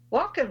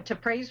Welcome to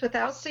Praise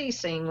Without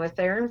Ceasing with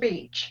Aaron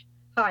Beach.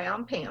 Hi,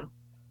 I'm Pam.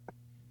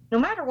 No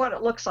matter what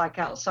it looks like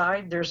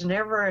outside, there's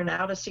never an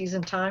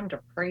out-of-season time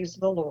to praise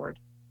the Lord.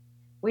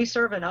 We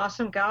serve an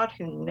awesome God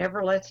who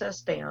never lets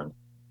us down.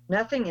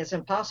 Nothing is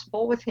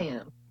impossible with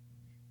him.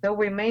 Though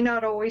we may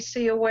not always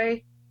see a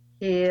way,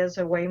 he is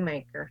a way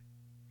maker.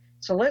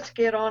 So let's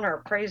get on our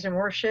praise and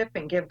worship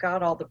and give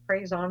God all the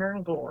praise, honor,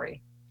 and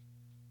glory.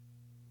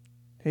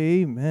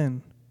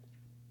 Amen.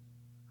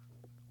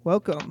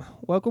 Welcome,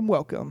 welcome,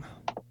 welcome.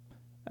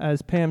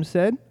 As Pam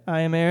said, I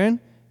am Aaron,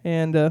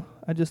 and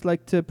I just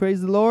like to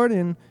praise the Lord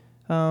and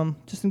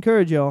just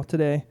encourage y'all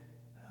today.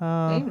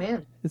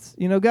 Amen. It's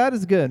God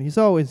is good. He's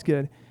always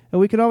good, and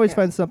we can always Yes.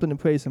 find something to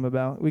praise Him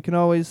about. We can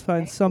always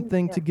find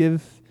something to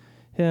give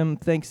Him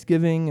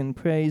thanksgiving and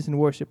praise and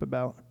worship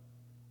about.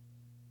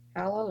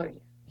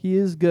 Hallelujah. He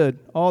is good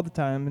all the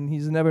time, and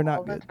He's never not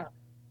All the good. time.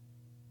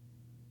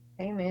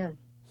 Amen.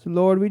 So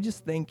Lord, we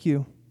just thank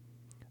you.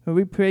 And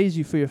we praise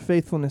you for your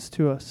faithfulness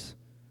to us.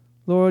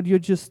 Lord,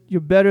 you're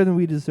better than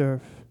we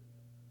deserve.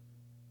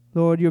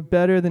 Lord, you're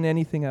better than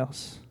anything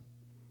else.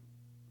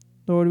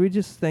 Lord, we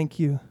just thank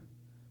you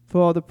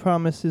for all the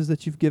promises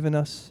that you've given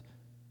us.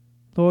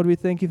 Lord, we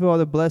thank you for all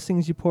the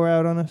blessings you pour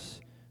out on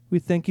us. We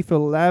thank you for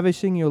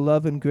lavishing your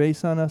love and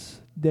grace on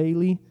us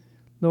daily.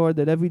 Lord,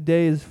 that every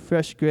day is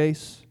fresh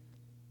grace,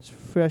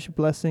 fresh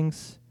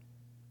blessings.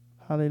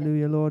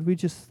 Hallelujah, Lord. We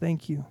just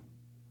thank you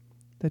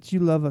that you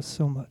love us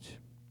so much,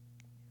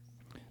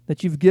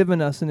 that you've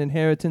given us an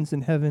inheritance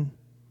in heaven.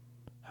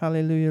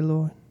 Hallelujah,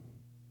 Lord.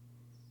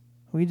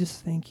 We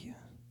just thank you.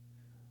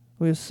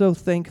 We are so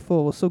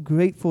thankful. We're so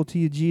grateful to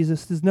you,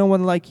 Jesus. There's no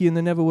one like you, and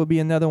there never will be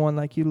another one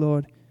like you,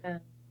 Lord.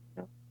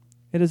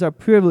 It is our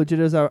privilege, it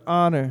is our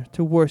honor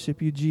to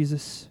worship you,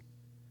 Jesus.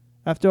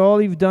 After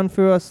all you've done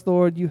for us,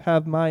 Lord, you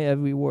have my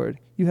every word.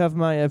 You have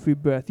my every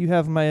breath. You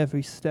have my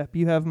every step.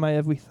 You have my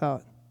every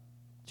thought,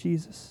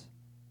 Jesus.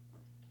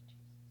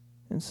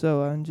 And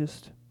so I'm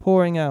just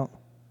pouring out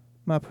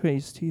my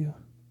praise to you.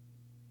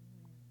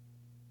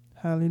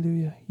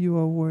 Hallelujah. You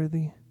are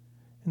worthy,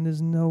 and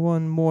there's no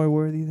one more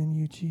worthy than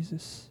you,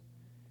 Jesus.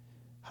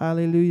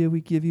 Hallelujah. We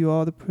give you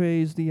all the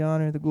praise, the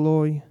honor, the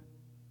glory.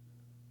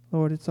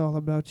 Lord, it's all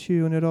about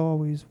you, and it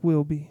always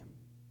will be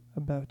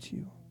about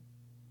you.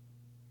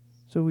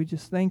 So we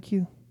just thank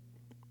you.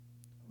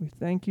 We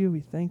thank you, we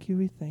thank you,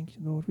 we thank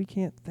you, Lord. We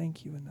can't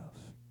thank you enough.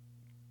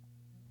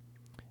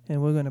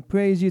 And we're going to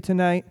praise you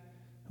tonight.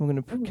 We're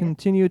going to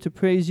continue to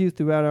praise you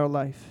throughout our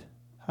life.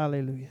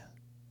 Hallelujah.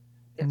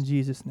 In Yes.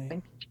 Jesus'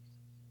 name.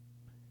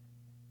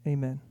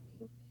 Amen.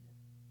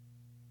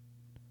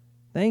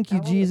 Thank you,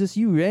 Hallelujah. Jesus.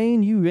 You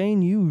reign, you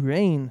reign, you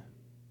reign.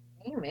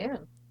 Amen.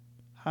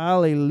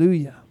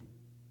 Hallelujah.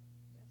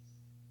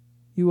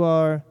 You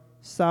are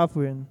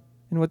sovereign.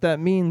 And what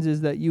that means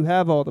is that you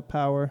have all the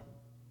power.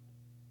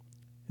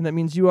 And that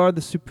means you are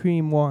the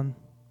supreme one.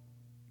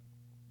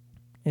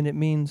 And it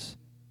means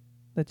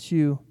that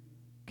you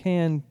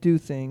can do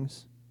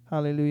things.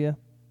 Hallelujah.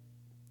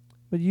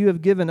 But you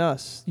have given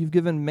us, you've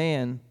given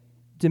man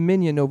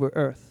dominion over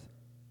earth.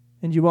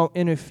 And you won't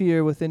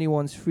interfere with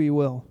anyone's free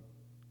will.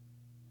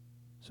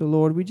 So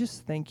Lord, we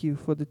just thank you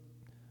for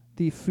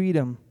the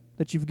freedom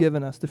that you've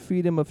given us, the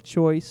freedom of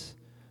choice,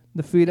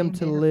 the freedom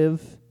to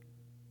live,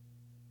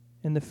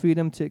 and the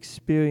freedom to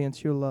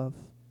experience your love.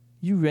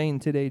 You reign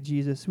today,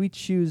 Jesus. We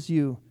choose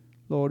you,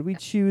 Lord. We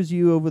choose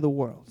you over the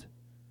world.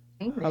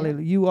 Amen.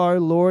 Hallelujah. You are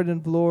Lord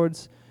of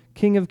lords,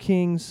 King of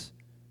kings,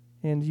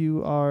 and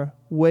you are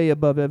way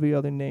above every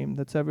other name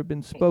that's ever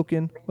been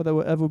spoken or that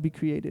will ever be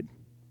created.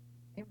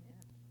 Amen.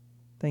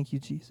 Thank you,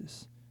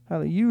 Jesus.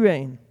 Hallelujah. You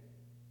reign.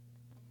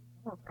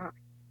 All right.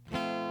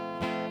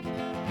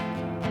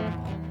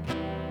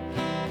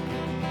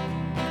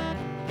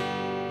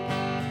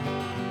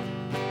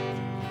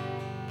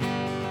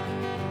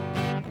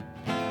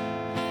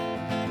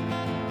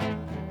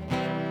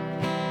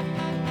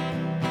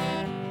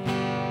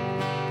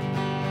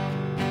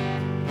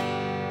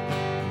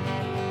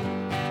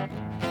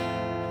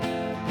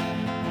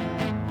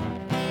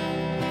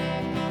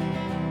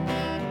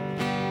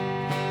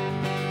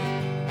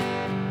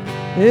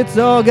 It's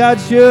all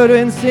God's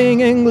children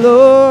singing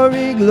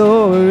glory,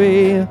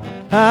 glory.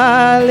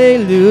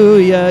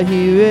 Hallelujah,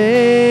 He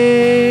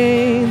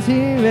reigns,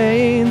 He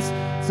reigns.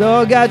 It's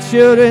all God's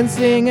children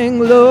singing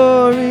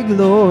glory,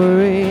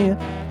 glory.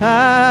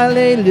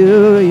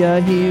 Hallelujah,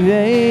 He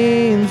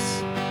reigns.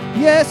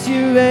 Yes,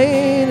 you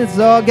reign. It's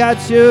all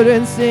God's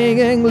children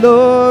singing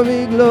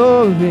glory,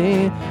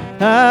 glory.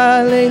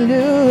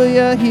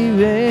 Hallelujah, He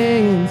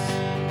reigns.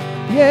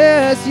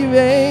 Yes, you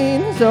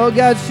reign. So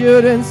God's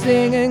children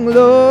singing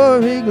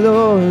glory,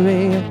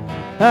 glory.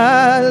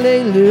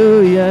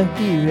 Hallelujah,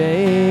 He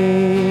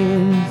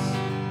reigns.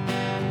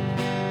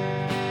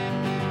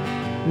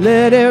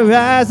 Let it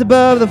rise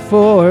above the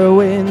four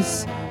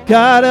winds,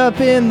 caught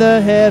up in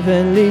the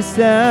heavenly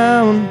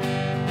sound.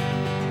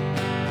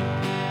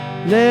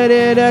 Let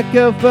it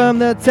echo from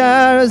the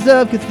towers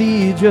of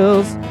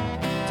cathedrals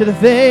to the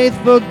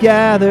faithful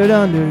gathered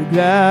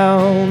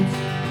underground.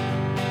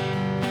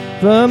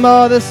 From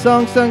all the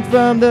songs sung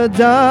from the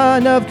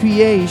dawn of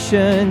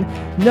creation,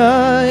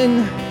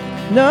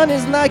 none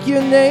is like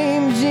your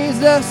name,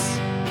 Jesus.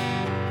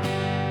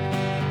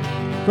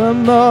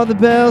 From all the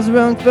bells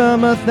rung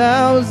from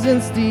 1,000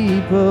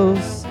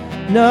 steeples,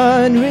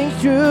 none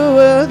rings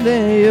truer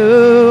than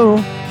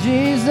you,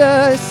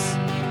 Jesus.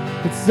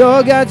 It's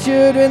all God's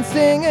children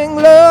singing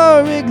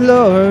glory,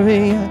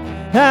 glory,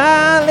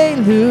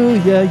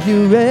 hallelujah,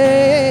 you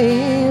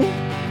reign,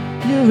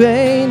 you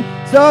reign.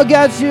 It's all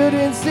God's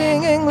children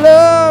singing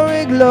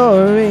glory,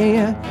 glory,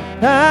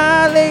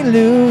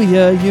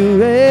 hallelujah, you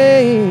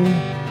reign.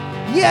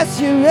 Yes,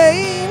 you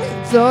reign.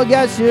 It's all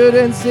God's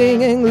children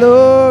singing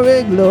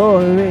glory,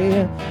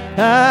 glory,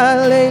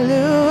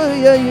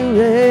 hallelujah, you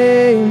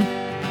reign.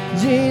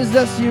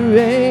 Jesus, you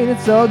reign.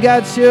 It's all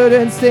God's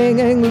children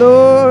singing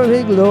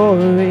glory,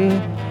 glory,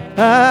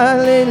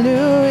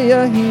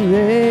 hallelujah, he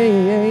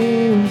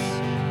reigns.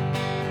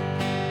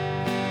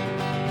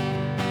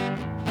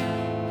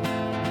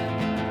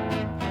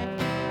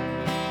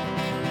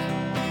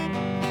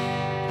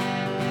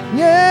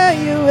 Yeah,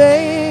 you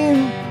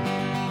reign.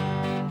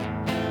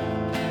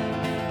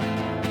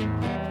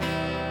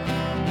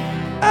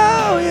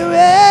 Oh, you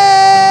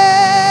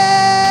reign,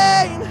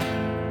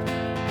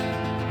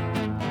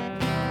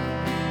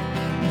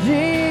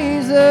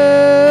 Jesus.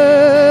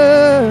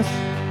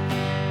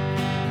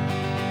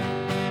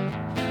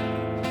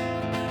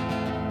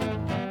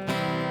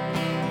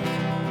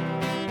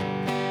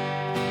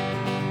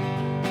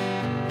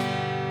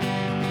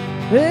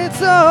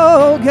 It's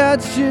all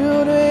God's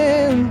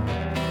children.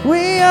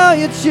 We are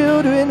your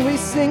children. We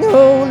sing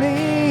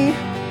holy.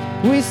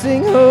 We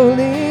sing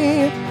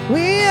holy.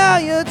 We are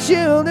your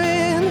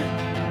children.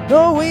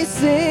 Oh, we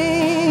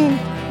sing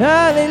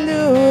hallelujah.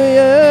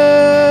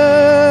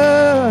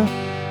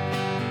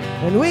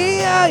 And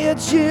we are your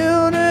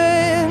children.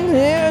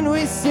 And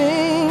we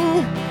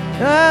sing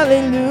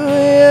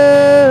hallelujah.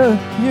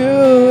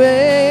 You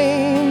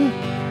reign.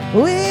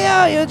 We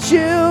are your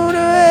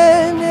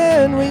children.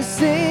 And we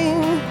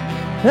sing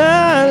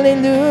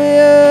hallelujah.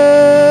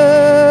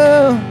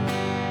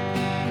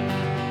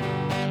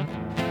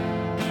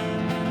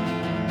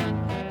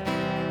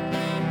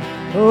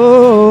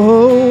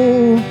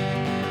 Oh,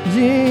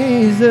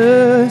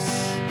 Jesus,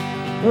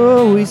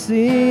 oh, we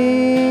sing,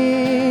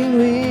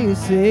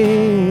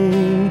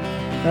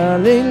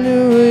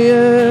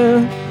 hallelujah,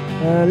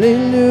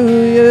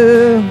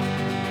 hallelujah.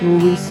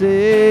 We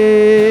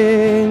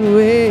sing,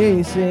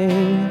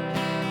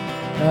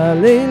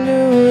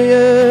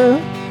 hallelujah,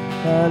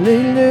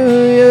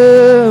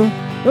 hallelujah.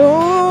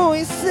 Oh,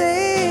 we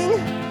sing,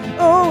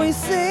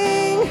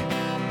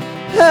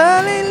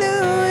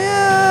 hallelujah.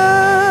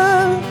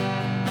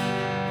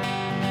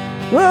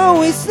 Oh,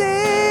 we sing,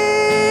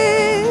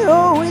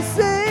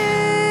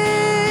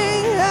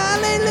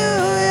 hallelujah.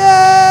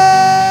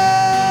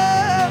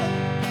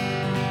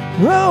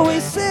 Oh, we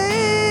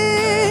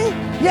sing,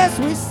 yes,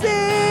 we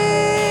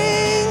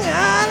sing,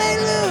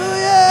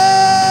 hallelujah.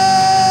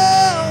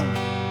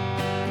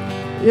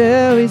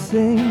 Yeah, we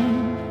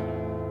sing,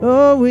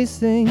 oh, we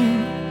sing,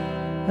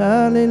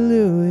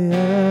 hallelujah.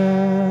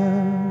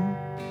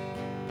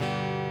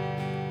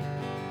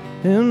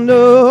 And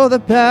all the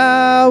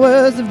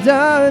powers of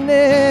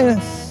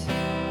darkness,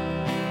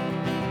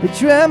 they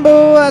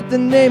tremble at the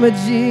name of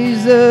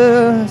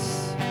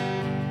Jesus.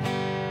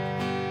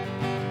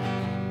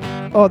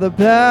 All the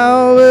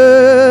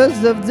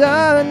powers of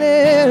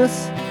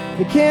darkness,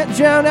 they can't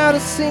drown out a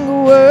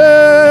single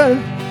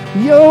word,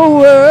 your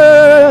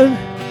word.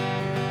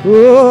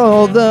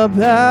 All the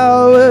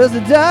powers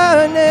of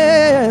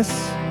darkness,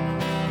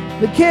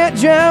 they can't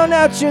drown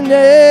out your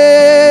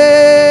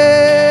name.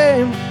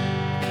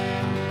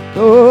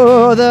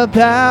 Oh, the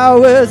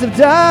powers of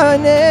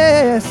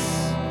darkness,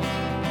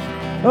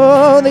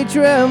 oh, they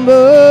tremble.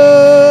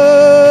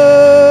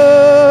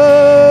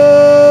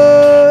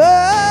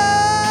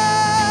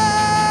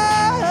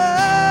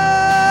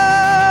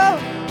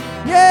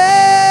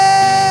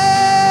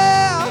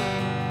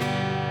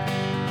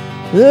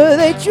 Yeah,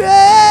 they tremble.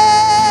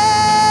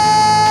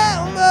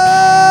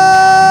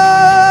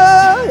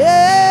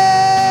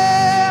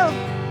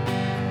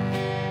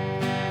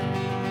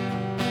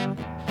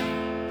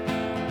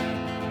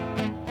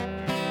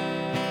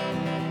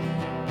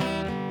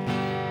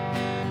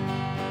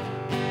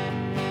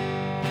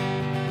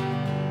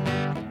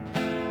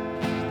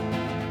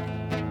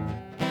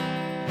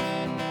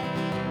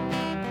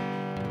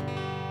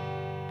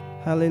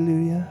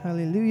 Hallelujah,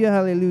 hallelujah,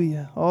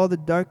 hallelujah. All the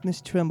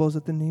darkness trembles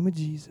at the name of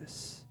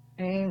Jesus.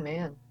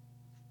 Amen.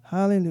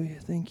 Hallelujah.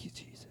 Thank you,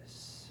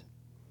 Jesus.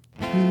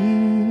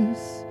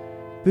 Peace,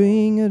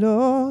 bring it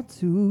all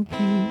to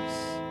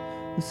peace.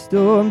 The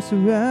storm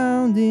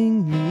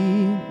surrounding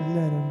me,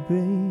 let them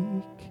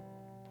break.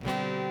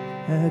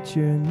 At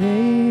your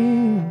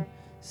name,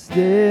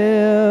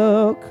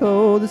 still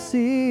cold the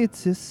sea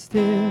to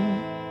still,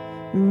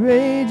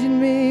 raging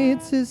me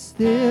to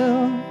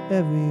still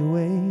every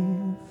wave.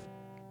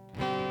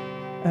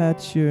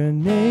 At your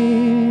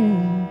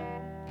name,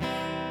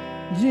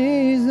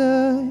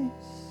 Jesus,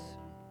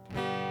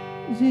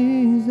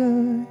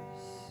 Jesus,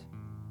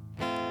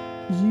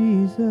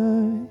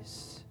 Jesus,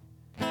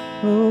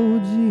 oh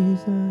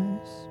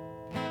Jesus,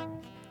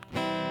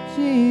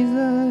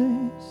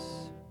 Jesus,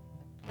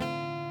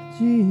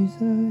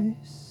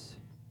 Jesus,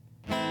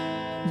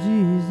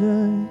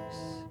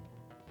 Jesus,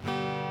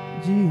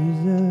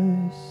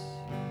 Jesus.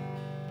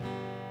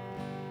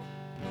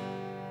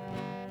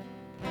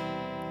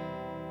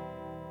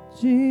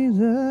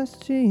 Jesus,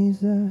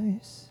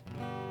 Jesus,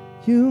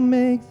 you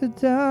make the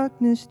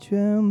darkness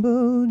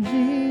tremble.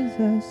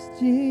 Jesus,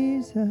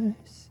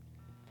 Jesus,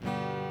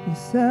 you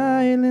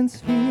silence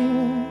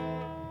fear.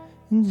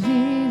 And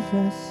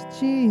Jesus,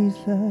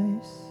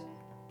 Jesus,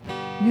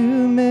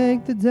 you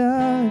make the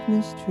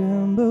darkness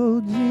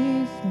tremble.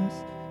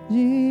 Jesus,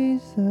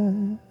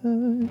 Jesus,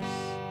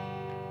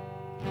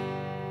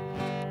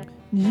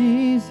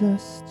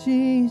 Jesus,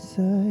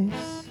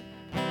 Jesus,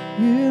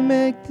 you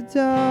make the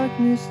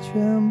darkness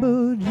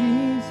tremble.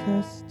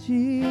 Jesus,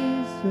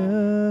 Jesus,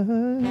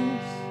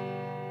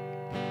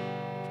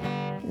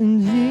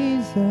 and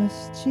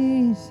Jesus,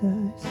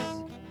 Jesus,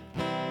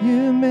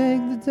 you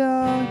make the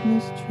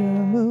darkness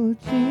tremble.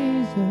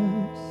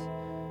 Jesus,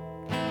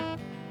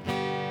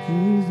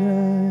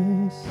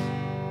 Jesus.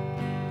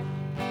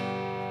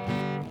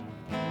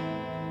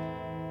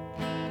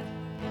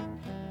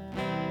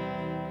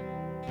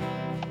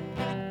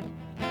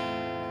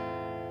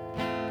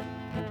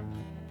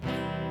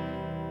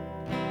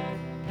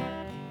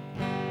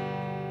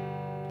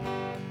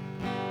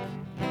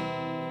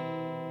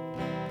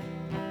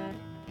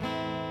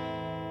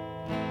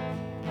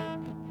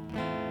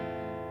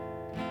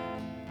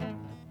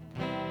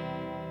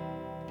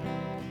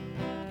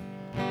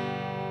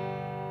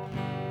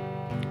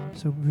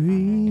 So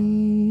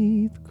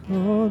breathe,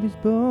 call these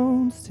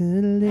bones to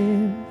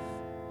live,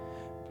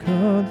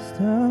 call this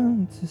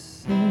tongue to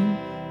sing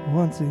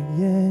once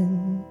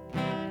again.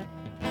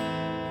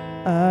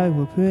 I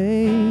will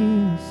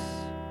praise.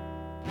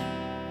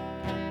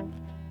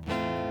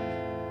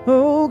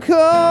 Oh,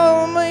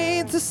 call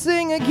me to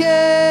sing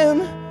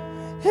again,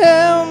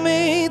 help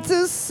me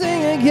to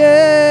sing again.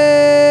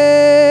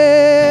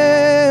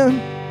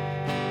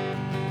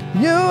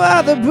 You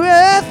are the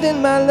breath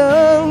in my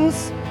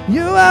lungs.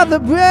 You are the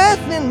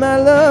breath in my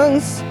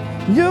lungs.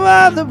 You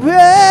are the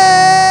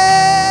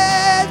breath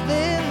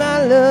in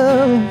my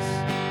lungs.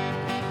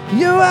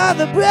 You are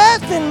the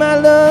breath in my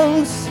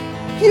lungs.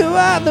 You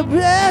are the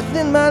breath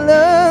in my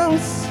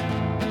lungs.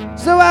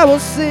 So I will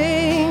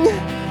sing,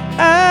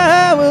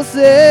 I will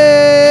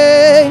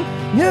sing.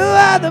 You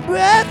are the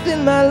breath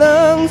in my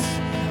lungs.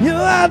 You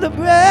are the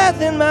breath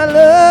in my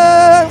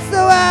lungs.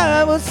 So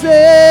I will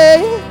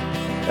sing,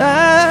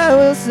 I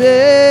will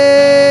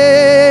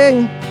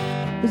sing.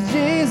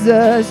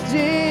 Jesus,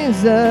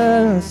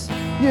 Jesus,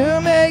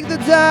 you make the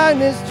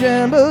darkness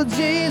tremble.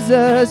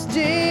 Jesus,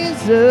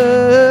 Jesus,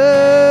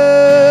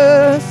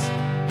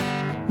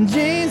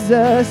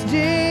 Jesus,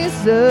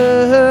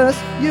 Jesus,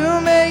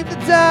 you make the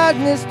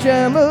darkness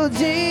tremble.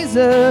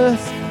 Jesus,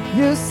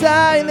 you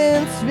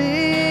silence fear.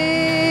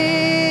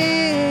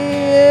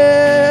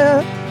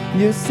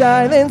 You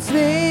silence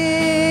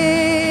fear.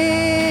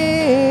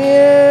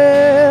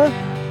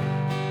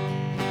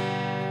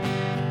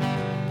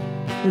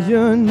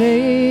 Your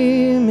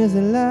name is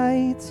a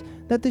light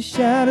that the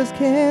shadows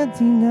can't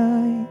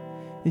deny.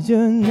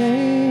 Your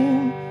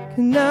name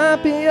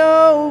cannot be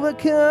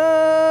overcome.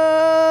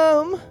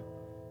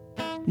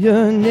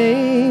 Your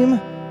name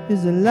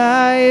is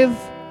alive,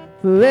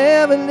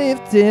 forever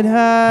lifted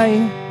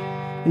high.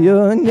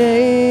 Your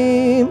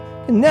name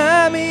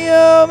cannot be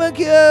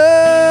overcome.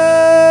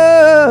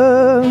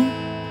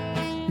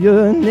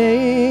 Your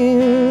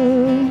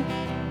name,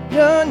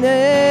 your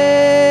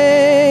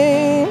name,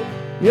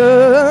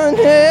 your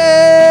name,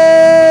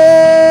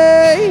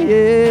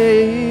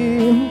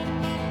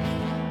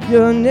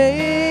 your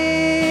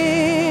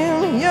name,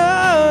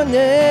 your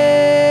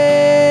name,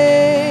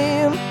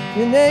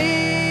 your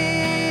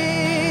name,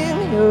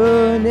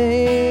 your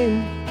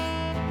name.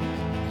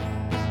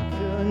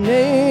 Your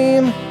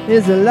name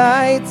is a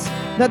light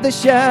that the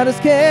shadows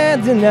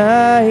can't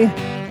deny.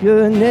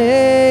 Your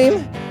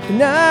name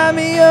cannot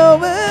be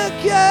overcome.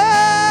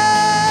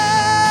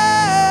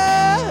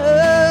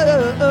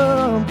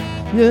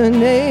 Your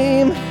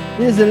name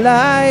is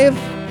alive,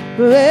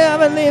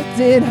 forever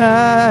lifted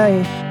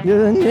high.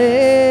 Your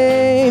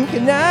name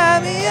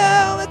cannot be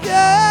overcome.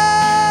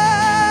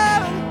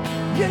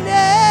 Your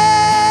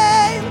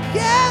name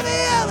can't be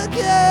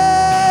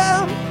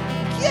overcome.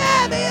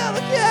 Can't be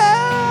overcome.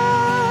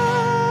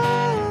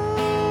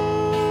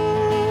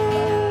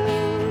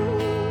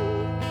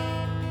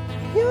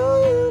 Your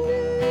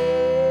name,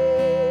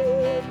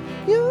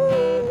 your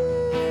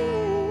name,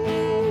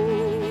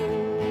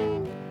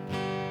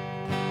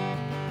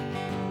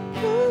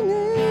 your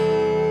name,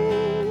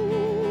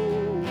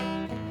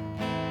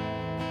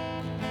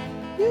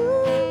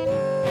 your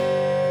name.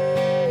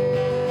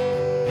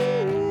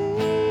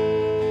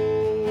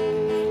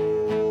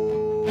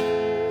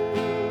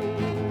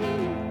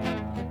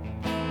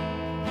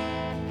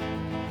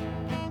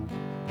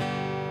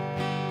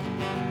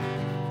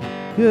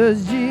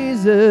 'Cause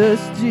Jesus,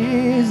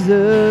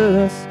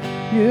 Jesus,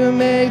 you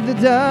make the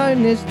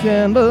darkness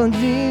tremble.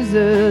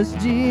 Jesus,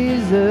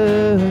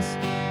 Jesus,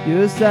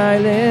 you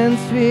silence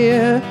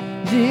fear.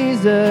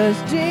 Jesus,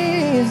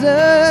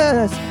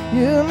 Jesus,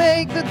 you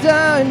make the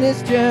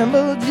darkness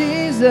tremble.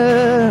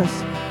 Jesus,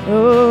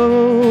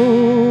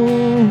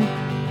 oh,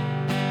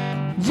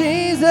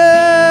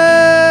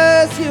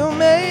 Jesus, you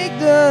make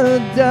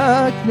the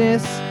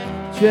darkness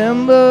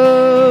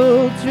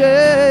tremble,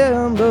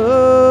 tremble,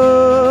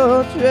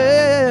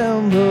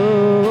 tremble.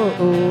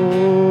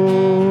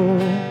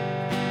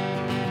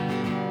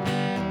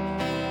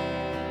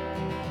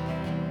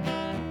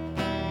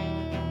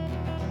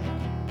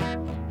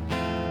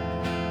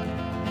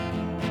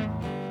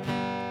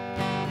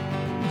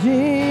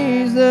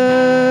 Jesus,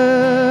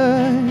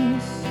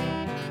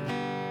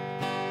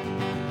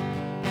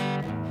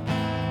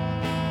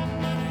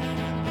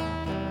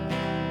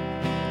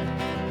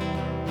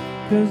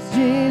 'cause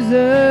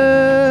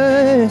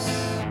Jesus,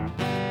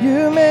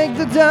 you make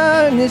the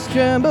darkness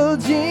tremble.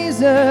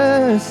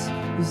 Jesus,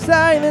 you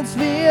silence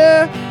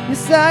fear, you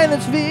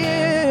silence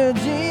fear.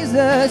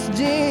 Jesus,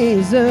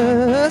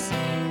 Jesus,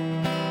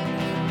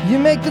 you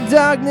make the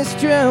darkness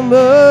tremble.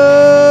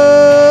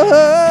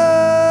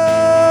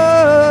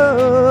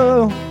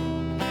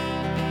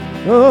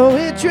 Oh,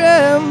 it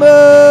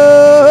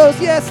trembles,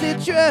 yes, it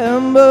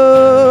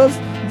trembles.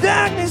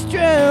 Darkness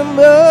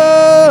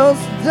trembles,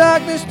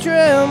 darkness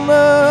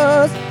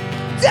trembles,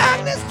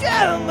 darkness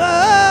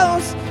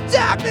trembles,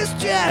 darkness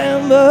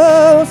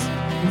trembles,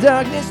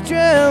 darkness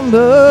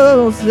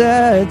trembles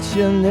at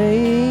your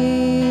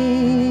name,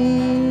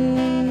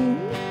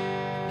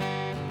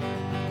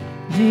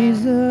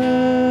 Jesus,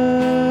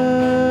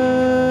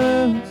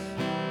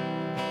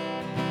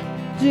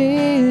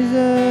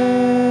 Jesus.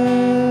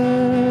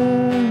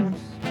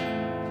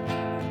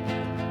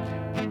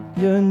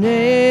 Your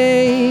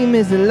name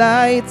is a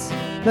light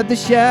that the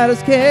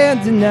shadows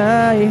can't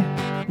deny.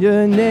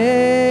 Your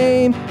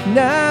name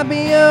not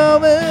be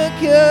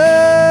overcome.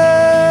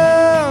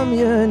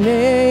 Your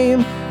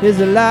name is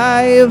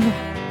alive,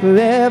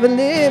 forever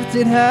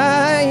lifted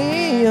high.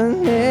 Your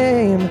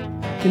name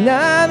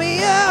cannot be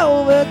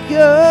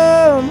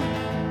overcome.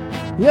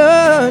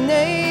 Your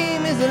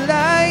name is a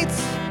light.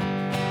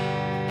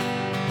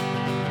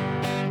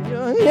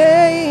 Your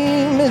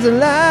name is a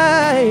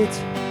light.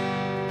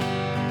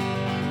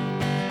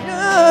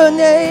 Your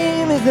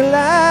name is a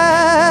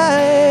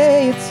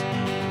light.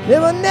 It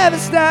will never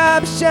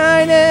stop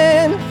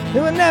shining.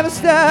 It will never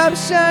stop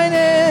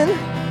shining.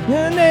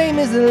 Your name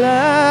is a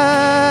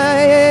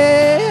light.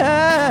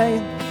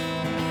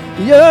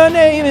 Your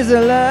name is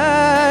a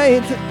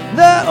light,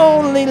 the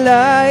only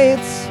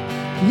light.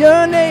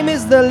 Your name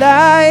is the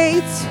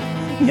light.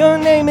 Your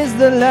name is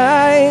the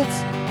light.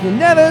 You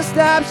never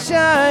stop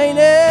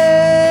shining.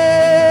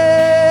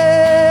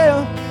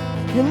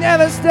 You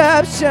never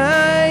stop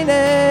shining.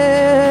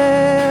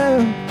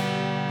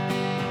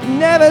 You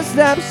never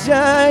stop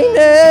shining.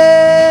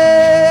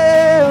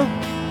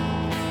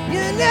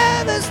 You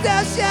never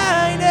stop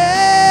shining.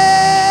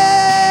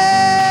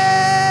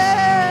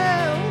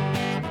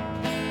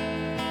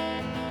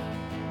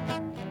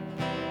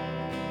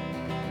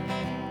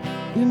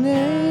 Your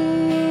name.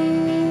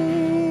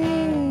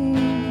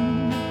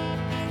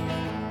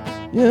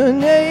 Your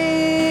name.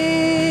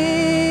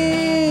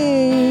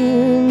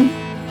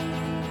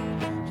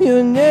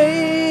 Your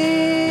name,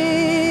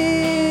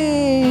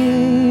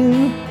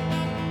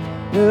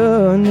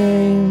 your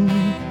name,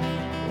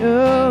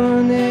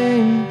 your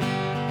name,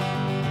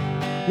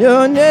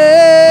 your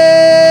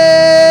name,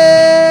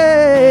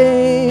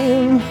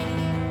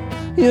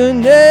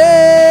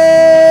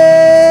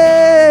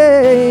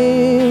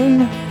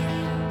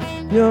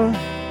 your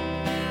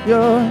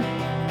name,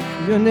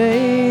 your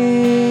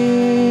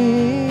name.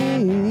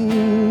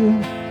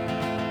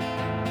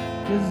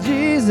 'Cause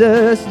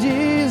Jesus,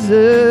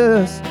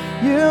 Jesus,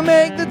 you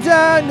make the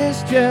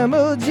darkness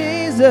tremble.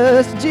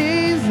 Jesus,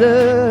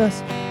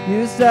 Jesus,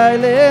 you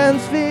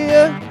silence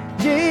fear.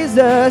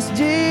 Jesus,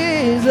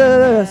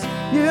 Jesus,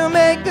 you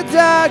make the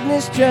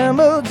darkness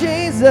tremble.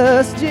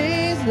 Jesus,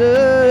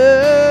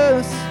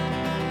 Jesus,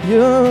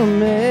 you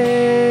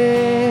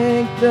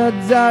make the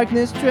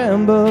darkness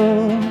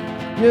tremble.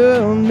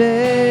 You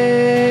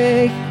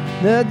make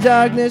the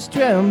darkness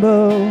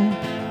tremble.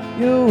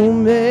 You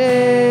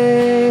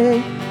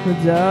make the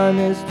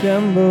darkness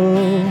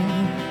tremble.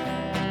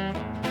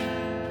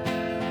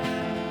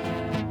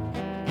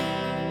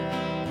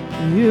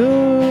 You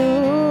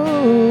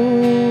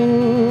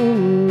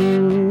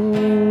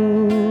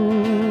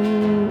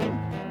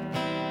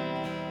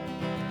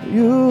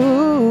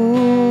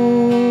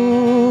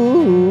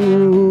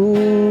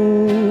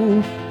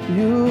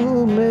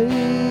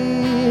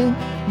make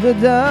the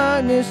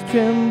darkness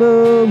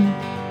tremble.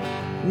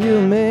 You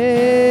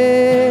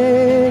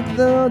make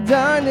the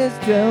darkness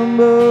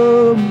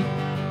tremble.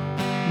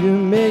 You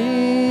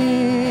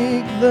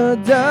make the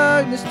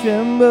darkness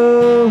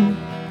tremble.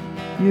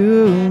 You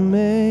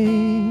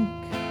make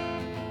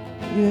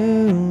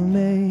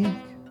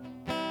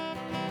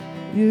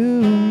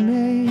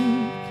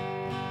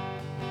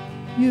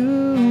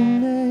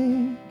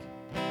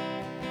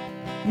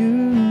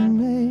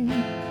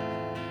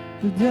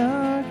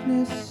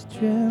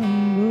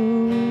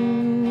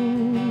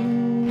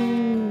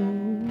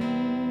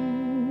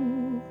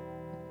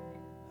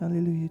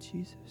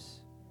Jesus.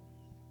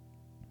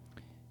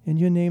 In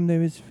your name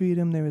there is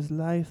freedom, there is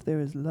life, there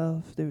is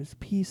love, there is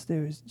peace,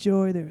 there is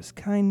joy, there is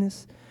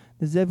kindness.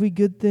 There's every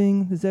good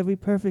thing, there's every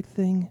perfect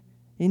thing.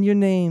 In your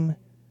name,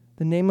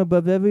 the name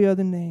above every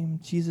other name,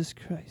 Jesus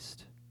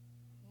Christ.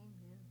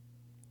 Amen.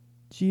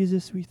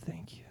 Jesus, we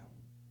thank you.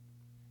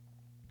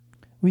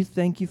 We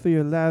thank you for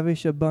your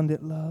lavish,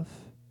 abundant love.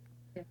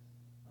 Yes.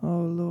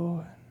 Oh,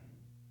 Lord.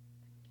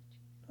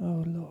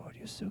 Oh, Lord,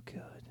 you're so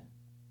good.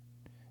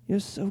 You're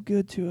so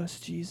good to us,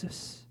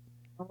 Jesus.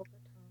 All the time.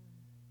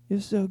 You're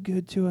so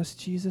good to us,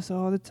 Jesus,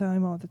 all the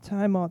time, all the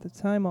time, all the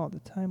time, all the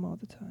time, all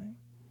the time.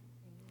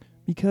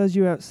 Because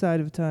you're outside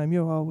of time,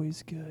 you're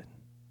always good.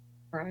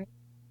 Right.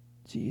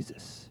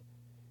 Jesus,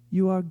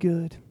 you are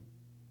good.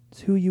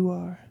 It's who you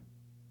are.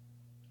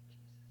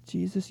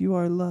 Jesus, you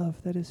are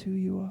love. That is who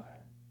you are.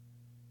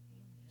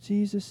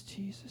 Jesus,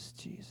 Jesus,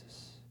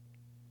 Jesus.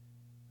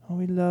 Oh,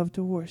 we love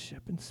to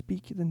worship and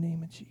speak the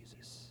name of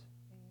Jesus.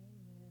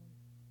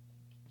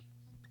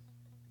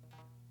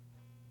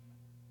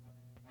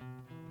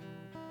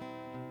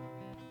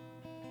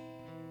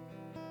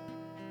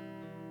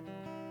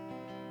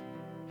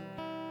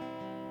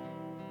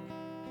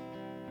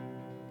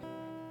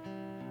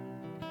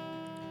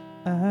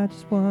 I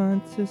just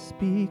want to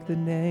speak the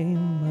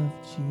name of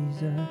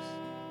Jesus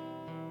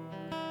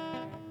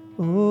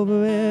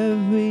over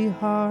every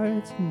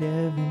heart and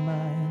every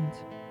mind.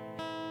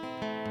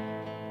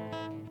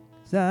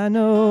 'Cause I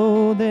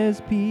know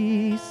there's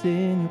peace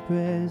in your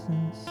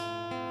presence.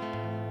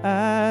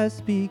 I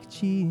speak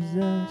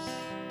Jesus.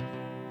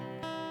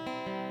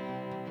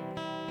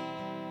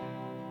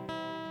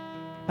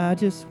 I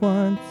just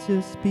want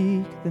to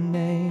speak the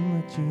name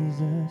of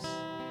Jesus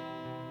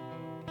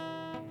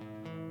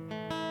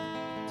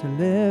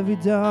till every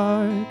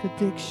dark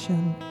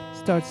addiction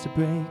starts to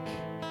break.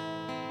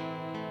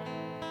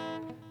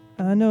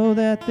 I know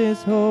that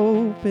there's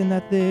hope and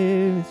that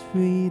there is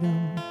freedom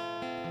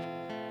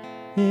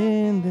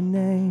in the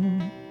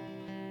name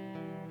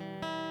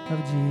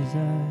of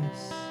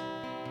Jesus.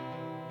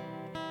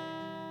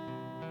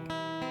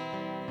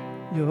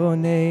 Your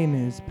name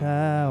is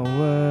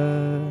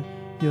power,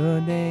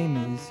 your name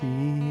is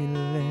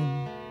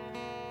healing,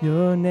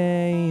 your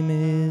name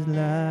is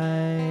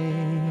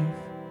life.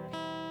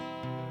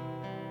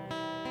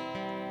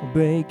 Will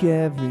break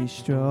every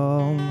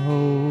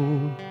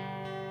stronghold,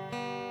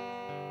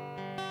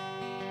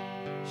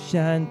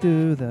 shine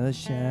through the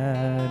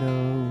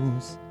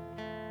shadows,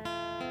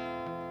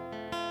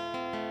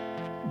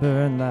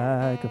 burn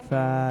like a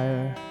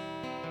fire.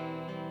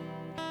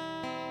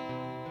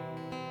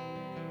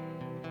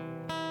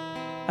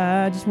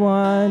 I just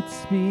want to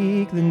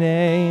speak the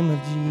name of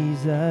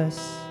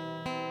Jesus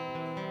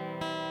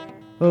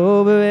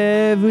over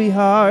every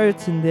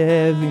heart and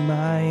every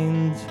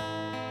mind.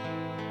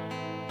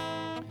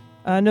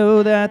 I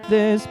know that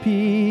there's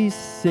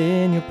peace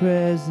in your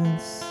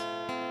presence.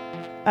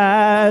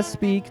 I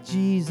speak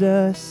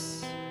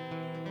Jesus.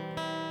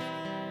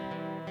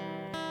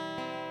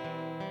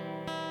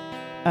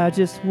 I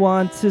just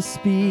want to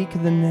speak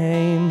the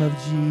name of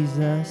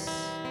Jesus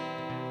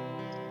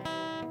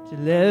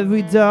till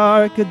every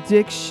dark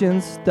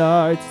addiction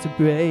starts to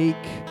break,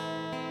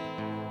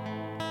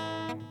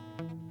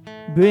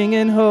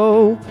 bringing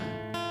hope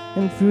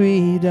and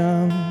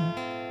freedom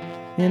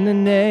in the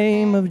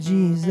name of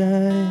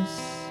Jesus.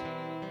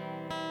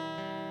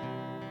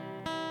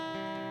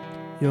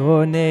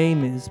 Your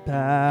name is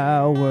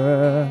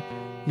power,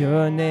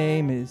 your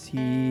name is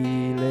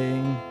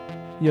healing,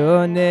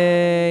 your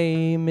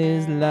name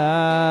is life.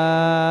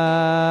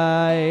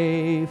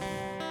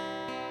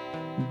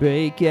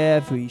 Break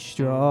every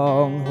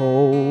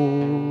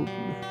stronghold,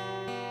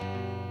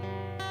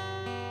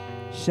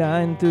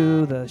 shine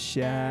through the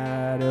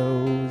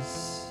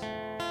shadows,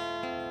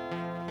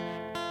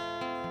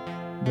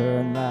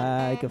 burn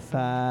like a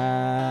fire.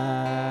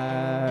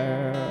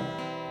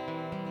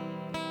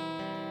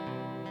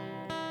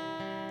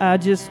 I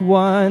just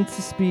want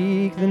to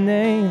speak the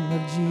name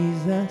of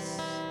Jesus.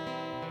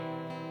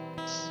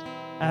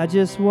 I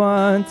just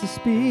want to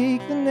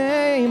speak the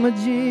name of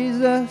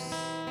Jesus.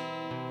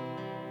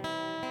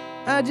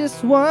 I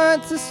just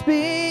want to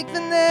speak the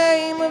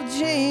name of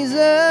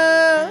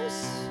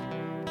Jesus.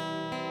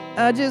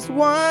 I just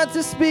want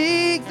to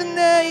speak the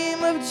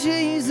name of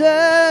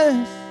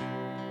Jesus.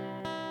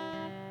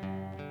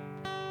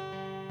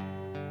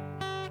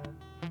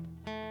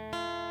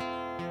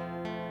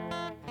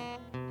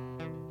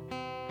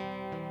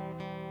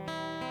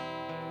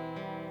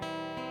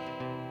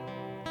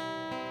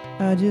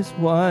 I just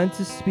want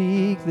to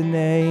speak the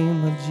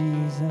name of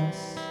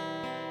Jesus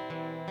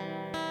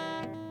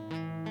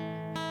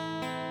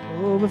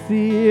over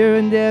fear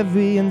and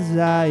every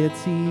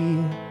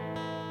anxiety.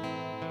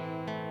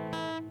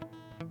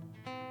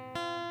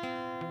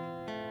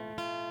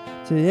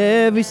 To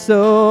every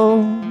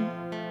soul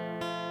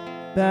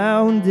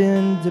bound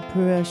in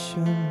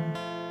depression,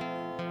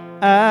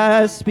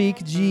 I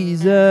speak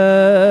Jesus.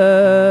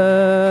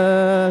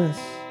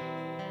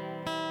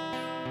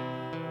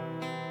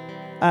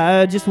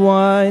 I just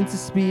want to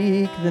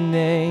speak the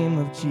name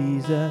of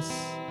Jesus.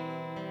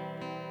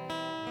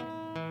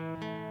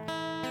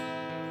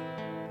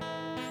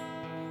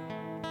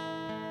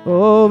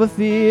 Over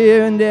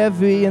fear and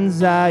every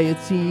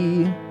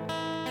anxiety,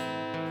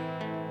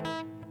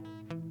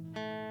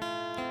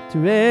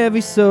 to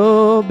every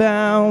soul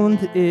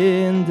bound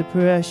in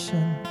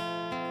depression,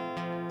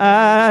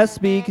 I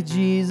speak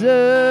Jesus.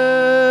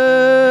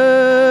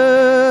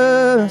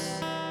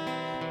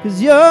 'Cause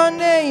your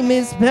name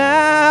is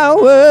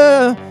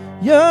power,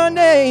 your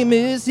name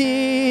is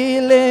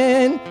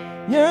healing,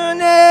 your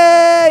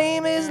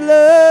name is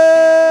love.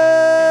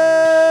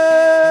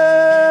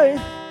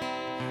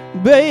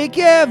 Break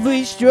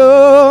every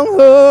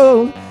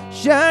stronghold,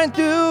 shine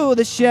through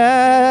the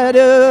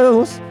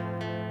shadows,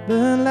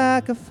 burn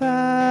like a fire.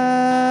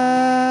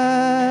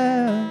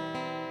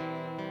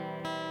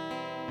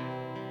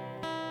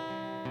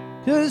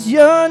 'Cause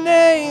your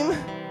name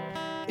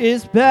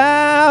is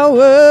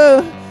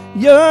power,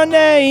 your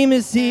name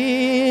is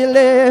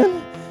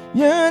healing,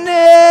 your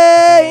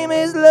name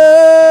is life.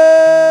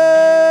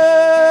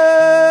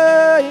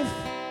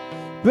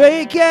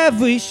 Break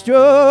every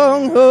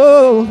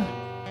stronghold,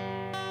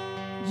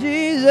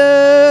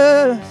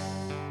 Jesus.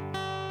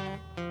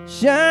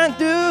 Shine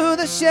through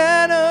the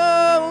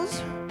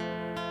shadows,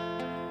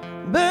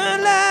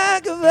 burn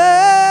like a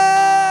fire.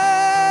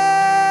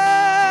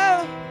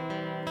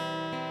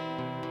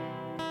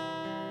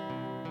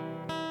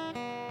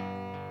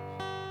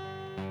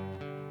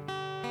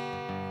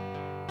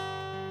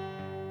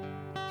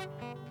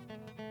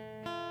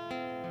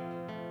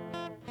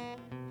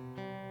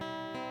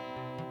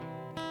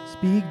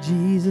 Speak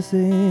Jesus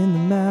in the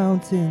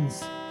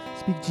mountains,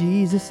 speak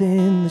Jesus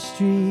in the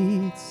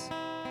streets.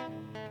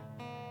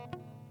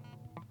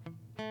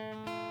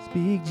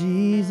 Speak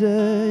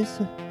Jesus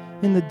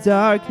in the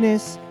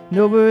darkness and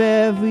over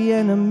every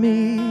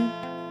enemy.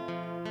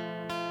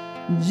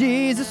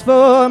 Jesus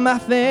for my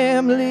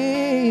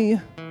family.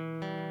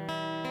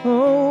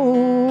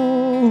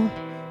 Oh,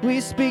 we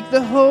speak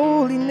the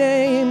holy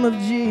name of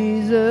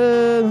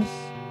Jesus.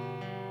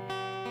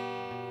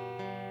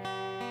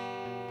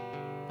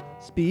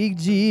 Speak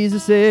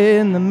Jesus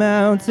in the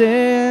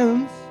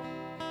mountains.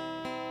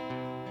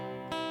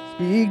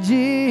 Speak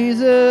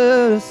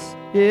Jesus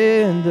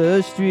in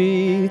the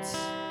streets.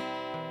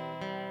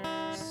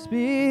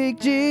 Speak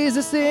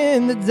Jesus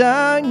in the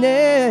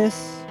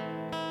darkness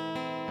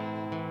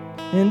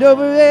and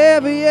over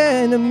every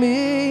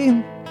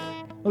enemy.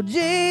 Oh,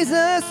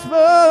 Jesus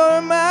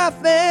for my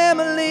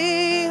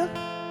family.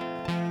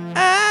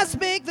 I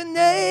speak the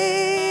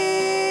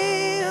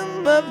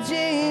name of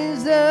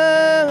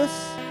Jesus.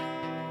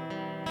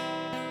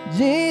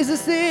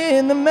 Jesus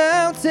in the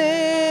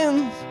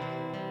mountains,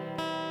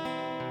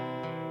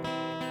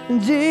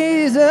 and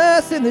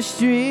Jesus in the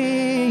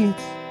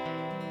streets.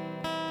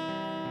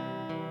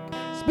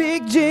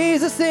 Speak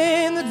Jesus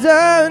in the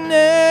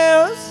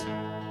darkness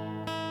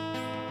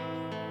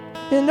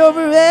and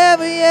over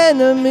every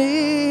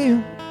enemy.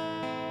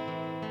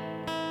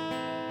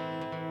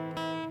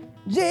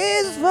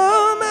 Jesus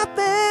for my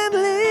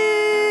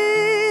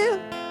family.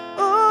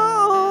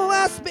 Oh,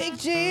 I speak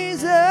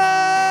Jesus.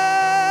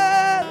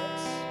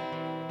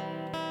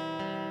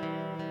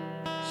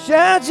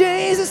 Shout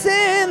Jesus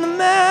in the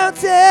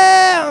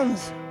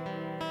mountains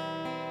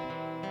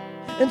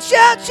and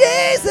shout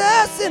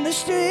Jesus in the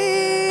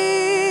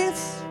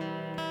streets.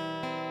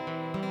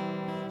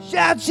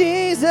 Shout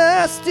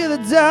Jesus to the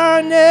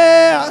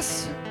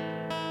darkness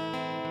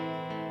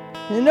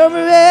and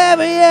over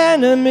every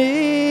enemy.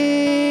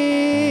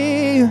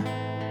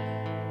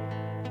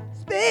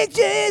 Speak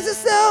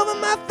Jesus over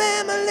my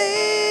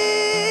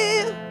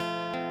family.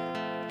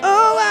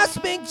 Oh, I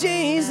speak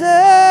Jesus.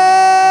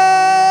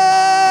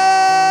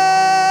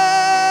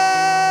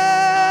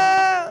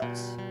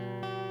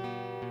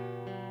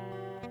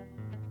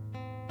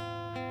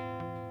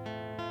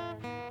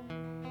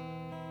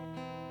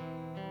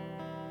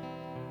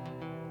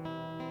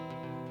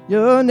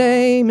 Your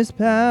name is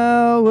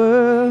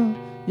power,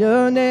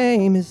 your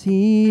name is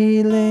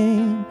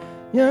healing,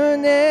 your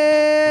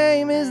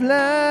name is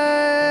life.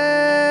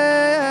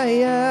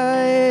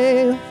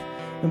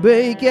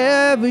 Break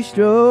every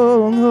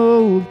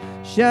stronghold,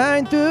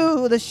 shine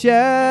through the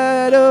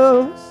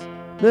shadows,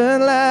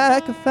 burn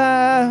like a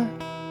fire,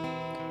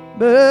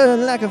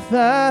 burn like a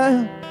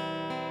fire.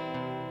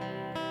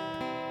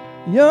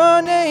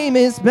 Your name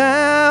is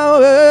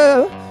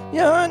power,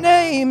 your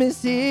name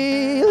is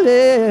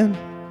healing,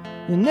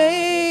 your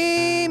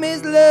name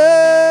is life.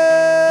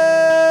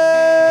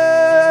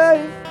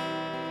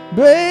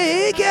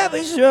 Break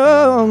every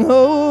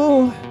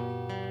stronghold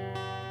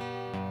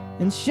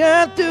and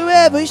shine through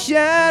every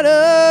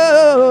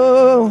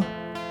shadow,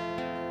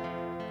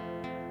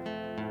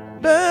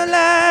 burn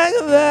like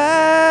a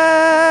fire.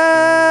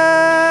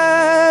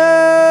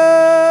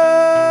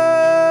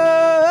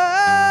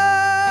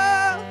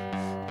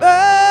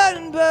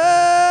 Burn,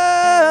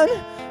 burn,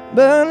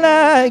 burn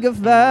like a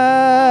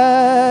fire.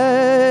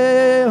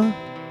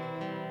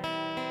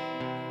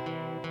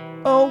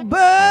 Oh,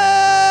 burn.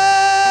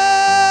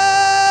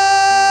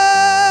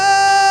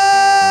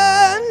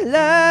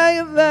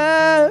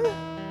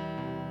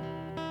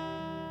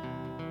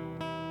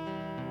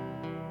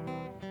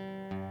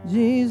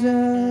 Jesus,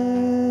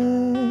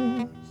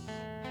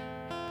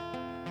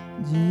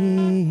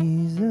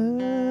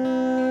 Jesus.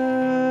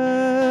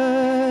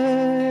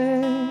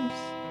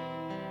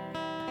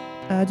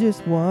 I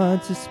just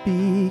want to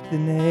speak the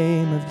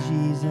name of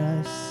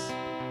Jesus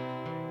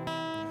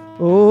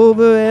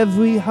over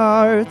every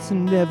heart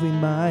and every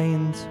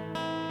mind.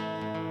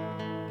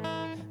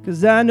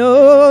 'Cause I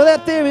know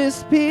that there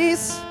is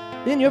peace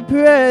in your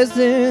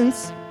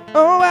presence.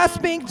 Oh, I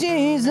speak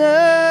Jesus.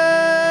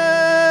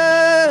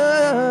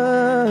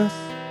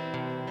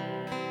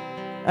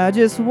 I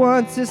just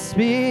want to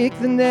speak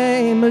the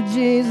name of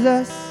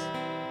Jesus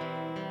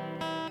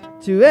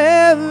till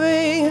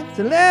every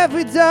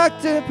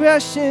dark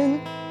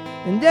depression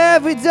and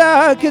every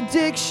dark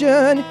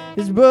addiction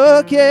is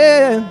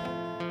broken.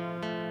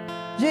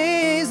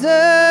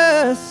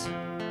 Jesus,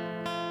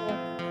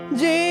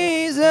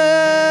 Jesus.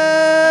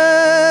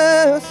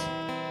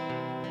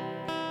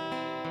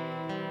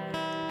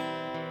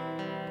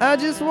 I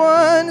just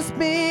want to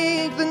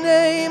speak the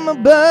name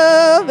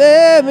above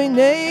every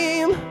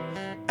name.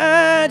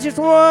 I just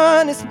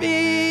want to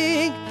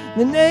speak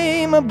the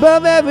name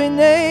above every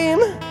name.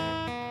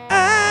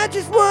 I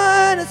just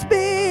want to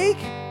speak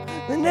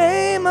the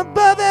name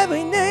above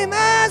every name.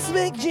 I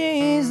speak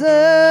Jesus.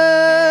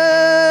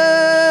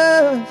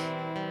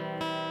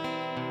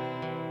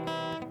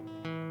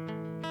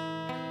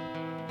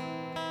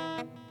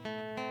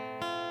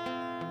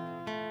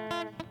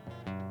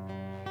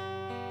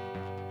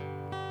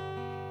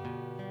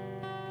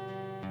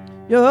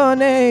 Your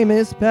name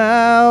is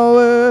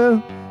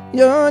power.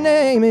 Your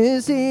name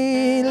is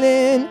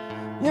healing.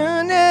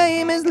 Your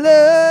name is life.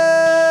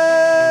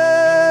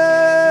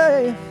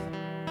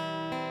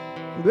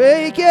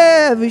 Break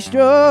every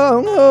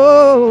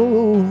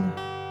stronghold.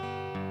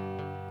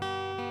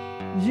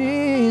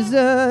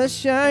 Jesus,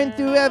 shine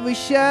through every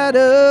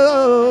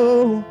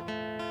shadow.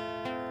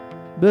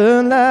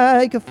 Burn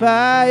like a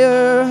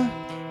fire.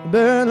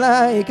 Burn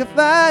like a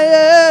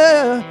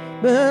fire.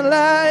 Burn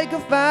like a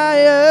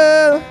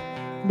fire.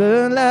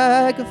 Burn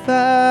like a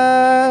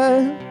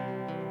fire.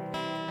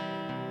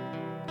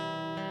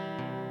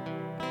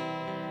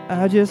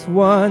 I just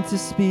want to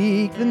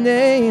speak the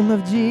name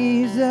of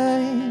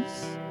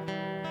Jesus.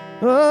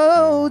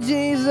 Oh,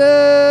 Jesus.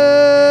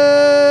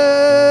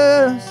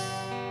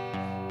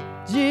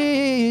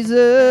 Jesus.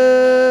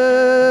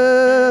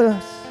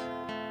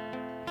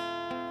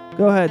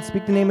 Go ahead,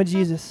 speak the name of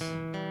Jesus.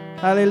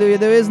 Hallelujah.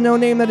 There is no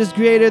name that is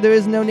greater. There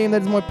is no name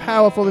that is more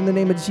powerful than the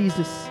name of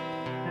Jesus.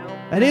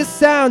 At his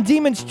sound,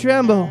 demons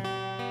tremble.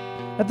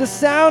 At the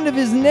sound of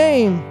his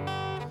name,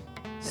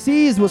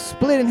 seas will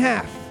split in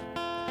half.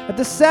 At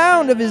the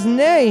sound of his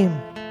name,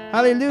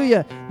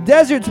 hallelujah,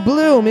 deserts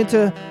bloom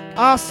into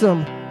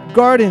awesome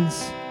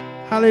gardens.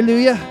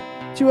 Hallelujah.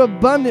 To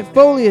abundant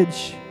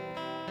foliage.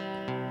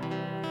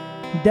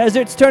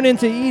 Deserts turn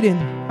into Eden.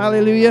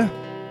 Hallelujah.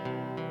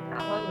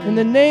 Hallelujah. In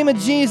the name of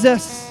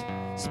Jesus,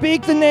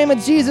 speak the name of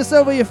Jesus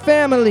over your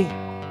family.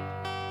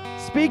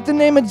 Speak the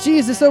name of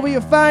Jesus over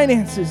your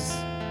finances.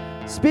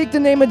 Speak the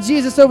name of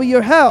Jesus over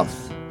your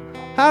health.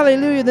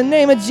 Hallelujah. The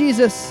name of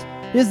Jesus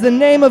is the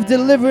name of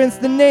deliverance,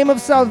 the name of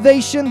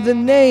salvation, the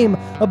name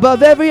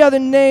above every other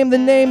name, the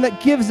name that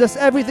gives us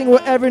everything we'll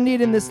ever need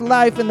in this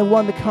life and the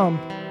one to come.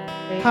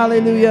 Amen.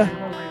 Hallelujah.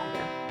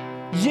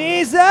 Hallelujah.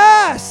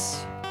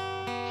 Jesus!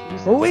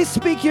 Jesus. Oh, we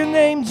speak your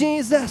name,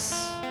 Jesus.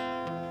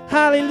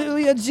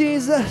 Hallelujah,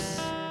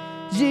 Jesus.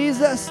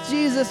 Jesus,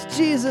 Jesus,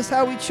 Jesus,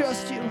 how we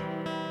trust you.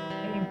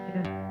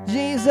 Amen.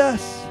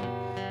 Jesus.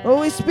 Oh,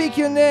 we speak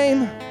your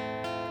name.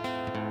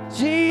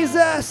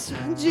 Jesus,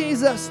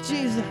 Jesus,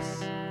 Jesus.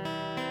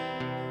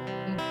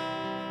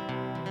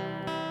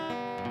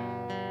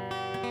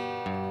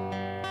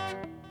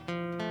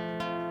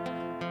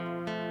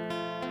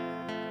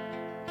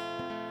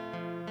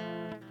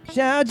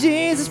 Shout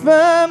Jesus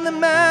from the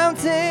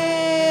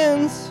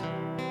mountains.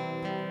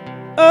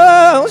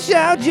 Oh,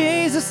 shout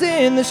Jesus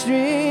in the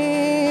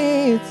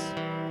streets.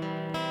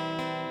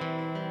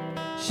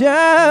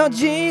 Shout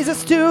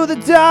Jesus to the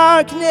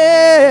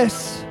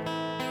darkness.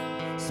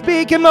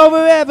 Speak him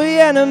over every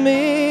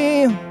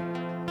enemy.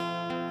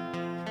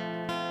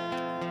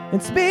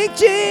 And speak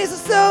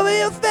Jesus over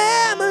your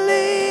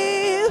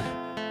family.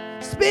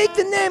 Speak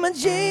the name of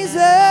Jesus.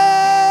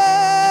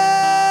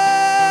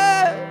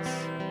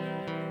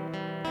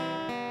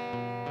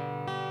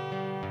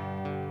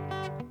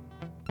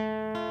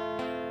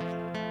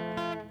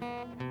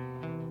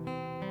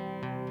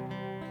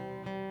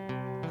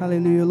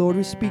 Hallelujah, Lord,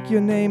 we speak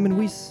your name and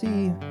we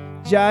see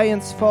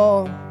giants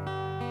fall.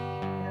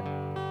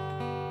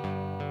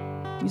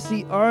 We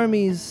see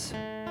armies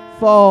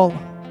fall.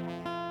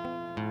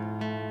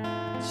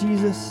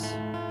 Jesus.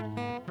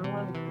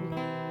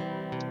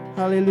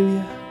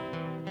 Hallelujah.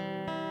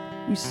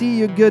 We see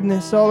your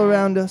goodness all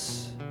around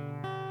us.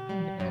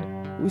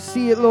 We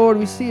see it, Lord.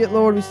 We see it,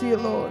 Lord. We see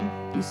it, Lord.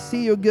 We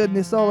see your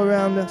goodness all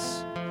around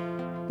us.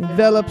 It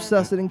envelops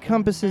us. It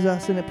encompasses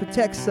us. And it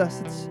protects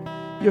us. It's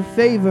your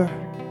favor.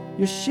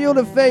 Your shield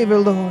of favor,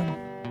 Lord.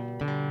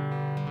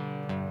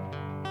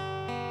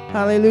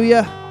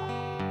 Hallelujah.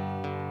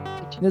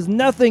 There's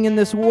nothing in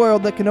this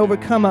world that can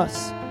overcome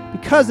us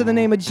because of the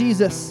name of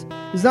Jesus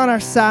is on our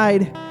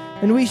side,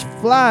 and we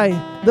fly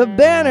the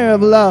banner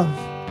of love.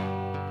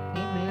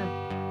 Amen.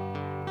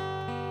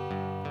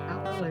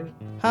 Hallelujah.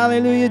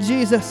 Hallelujah,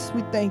 Jesus.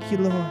 We thank you,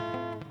 Lord.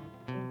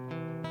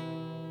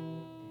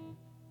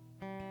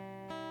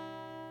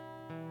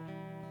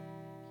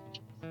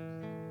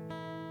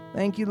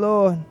 Thank you,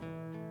 Lord.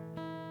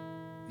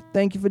 We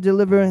thank you for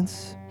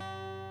deliverance.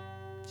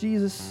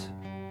 Jesus,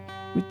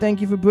 we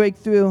thank you for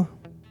breakthrough.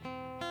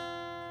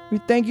 We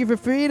thank you for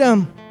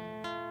freedom.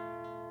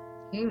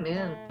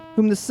 Amen.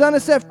 Whom the Son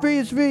has set free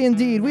is free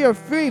indeed. We are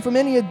free from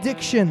any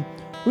addiction.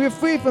 We are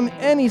free from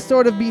any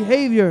sort of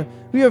behavior.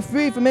 We are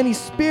free from any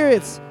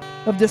spirits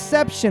of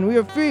deception. We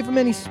are free from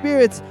any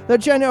spirits that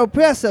are trying to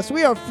oppress us.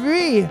 We are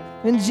free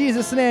in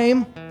Jesus'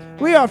 name.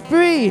 We are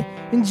free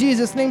in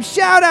Jesus' name.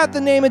 Shout out the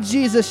name of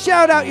Jesus.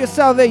 Shout out your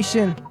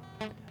salvation.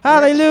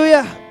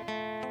 Hallelujah.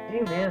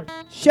 Amen.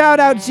 Shout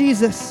out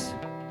Jesus.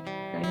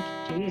 Thank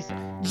you, Jesus.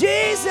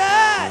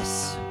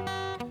 Jesus.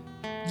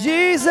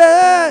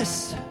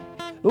 Jesus.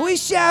 We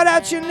shout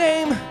out your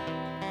name.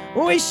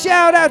 We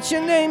shout out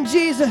your name,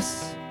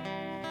 Jesus.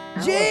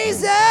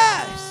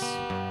 Jesus.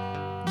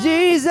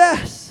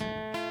 Jesus.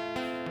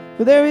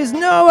 For there is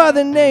no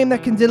other name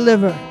that can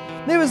deliver.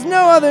 There is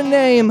no other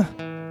name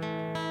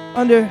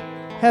under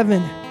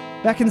heaven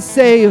that can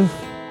save.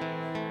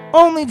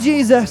 Only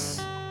Jesus.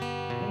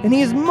 And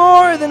he is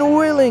more than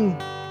willing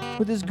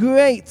with his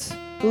great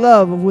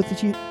love with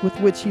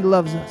which he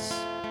loves us.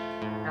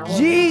 Hallelujah.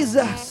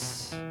 Jesus.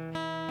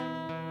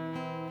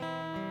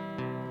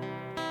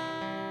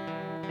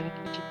 Thank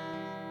you, Jesus.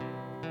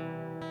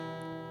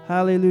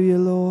 Hallelujah,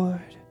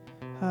 Lord.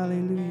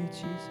 Hallelujah,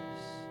 Jesus.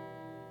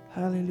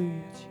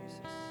 Hallelujah,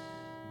 Jesus.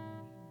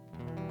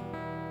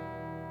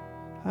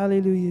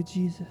 Hallelujah,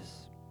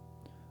 Jesus.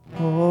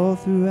 All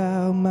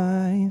throughout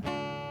my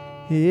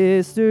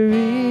history,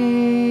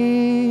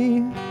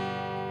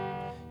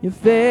 your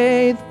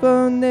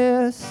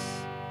faithfulness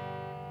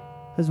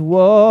has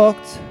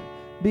walked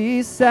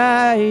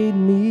beside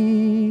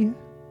me.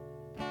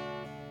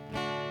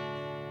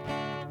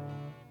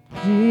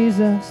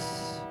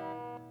 Jesus.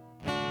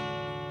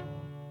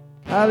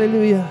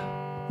 Hallelujah.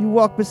 You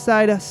walk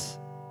beside us.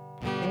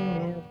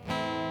 Amen.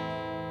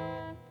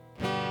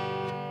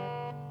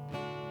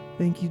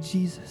 Thank you,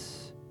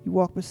 Jesus. You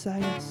walk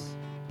beside us.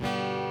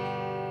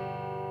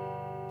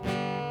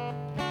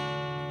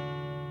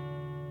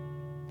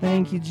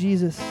 Thank you,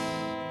 Jesus.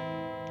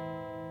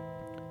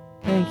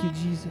 Thank you,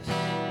 Jesus.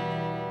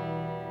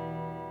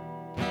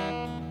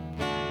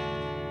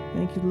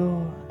 Thank you,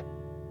 Lord.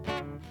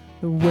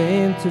 The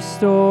winter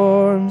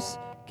storms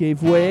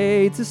gave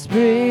way to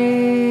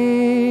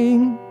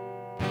spring.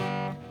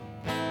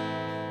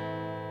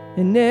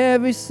 In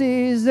every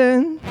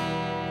season,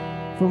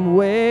 from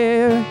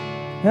where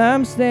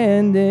I'm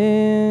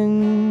standing,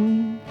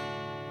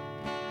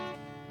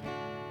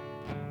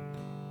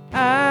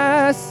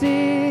 I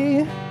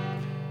see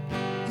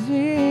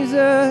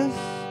Jesus.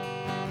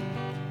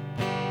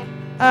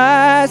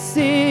 I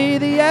see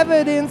the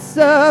evidence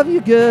of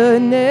your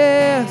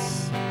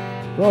goodness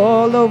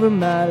all over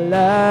my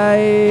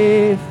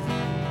life,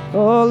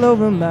 all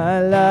over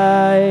my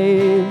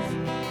life.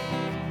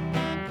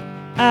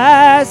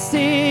 I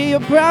see your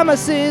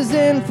promises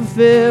in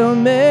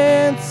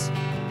fulfillment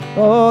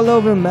all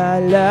over my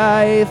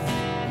life,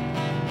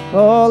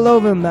 all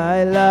over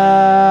my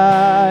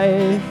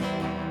life.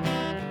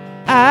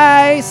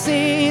 I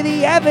see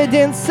the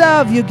evidence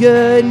of your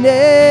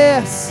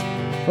goodness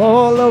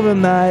all over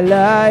my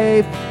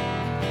life,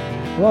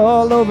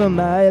 all over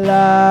my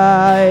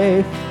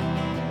life.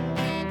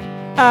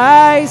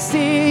 I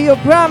see your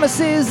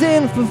promises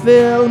in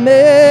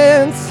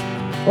fulfillment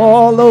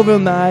all over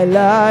my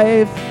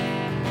life,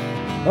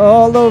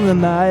 all over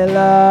my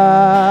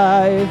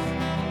life.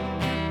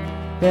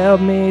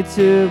 Help me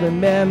to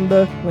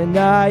remember when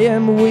I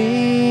am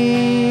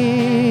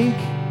weak.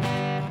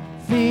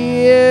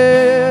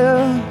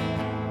 Fear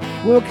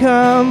will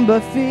come,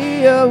 but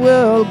fear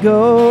will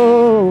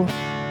go.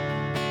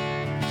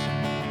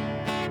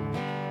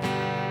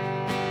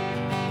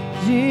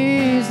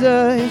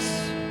 Jesus,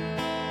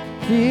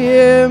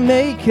 fear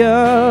may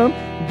come,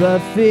 but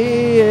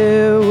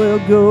fear will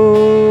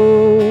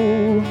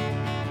go.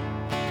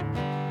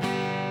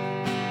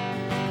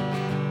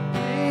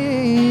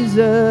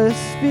 Jesus,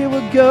 fear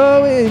will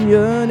go in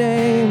your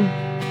name.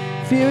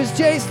 Fear is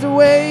chased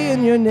away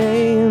in your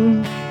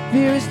name.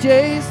 Fear is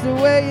chased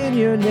away in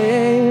your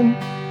name.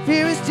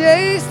 Fear is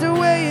chased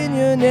away in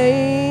your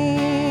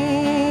name.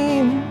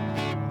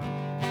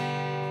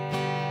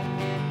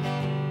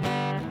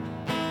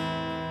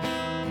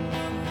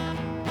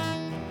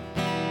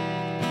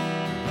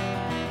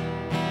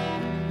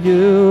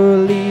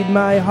 You lead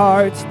my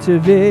heart to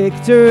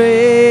victory.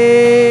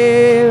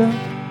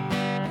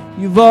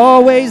 You've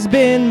always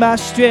been my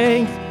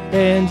strength,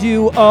 and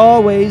you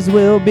always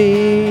will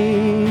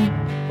be.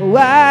 Oh,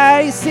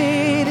 I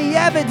see the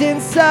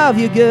evidence of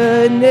your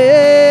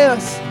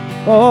goodness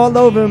all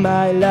over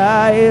my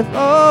life,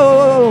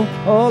 oh,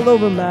 all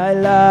over my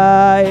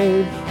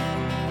life.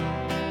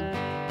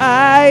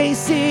 I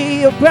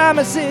see your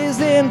promises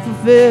in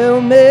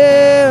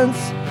fulfillment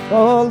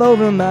all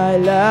over my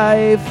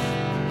life,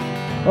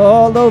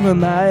 all over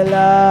my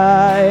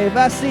life.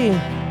 I see,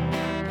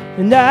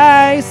 and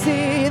I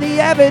see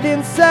the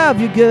evidence of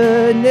your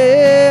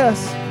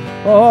goodness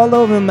all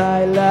over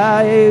my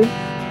life,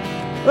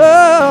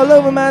 all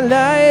over my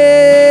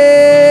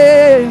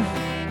life.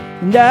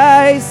 And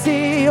I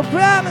see your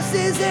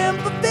promises in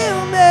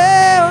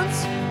fulfillment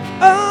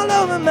all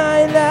over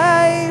my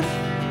life,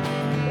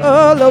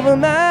 all over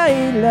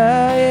my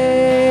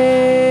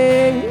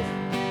life.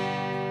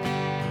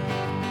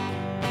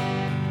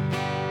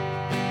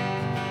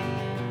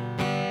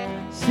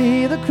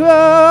 See the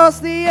cross,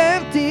 the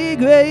empty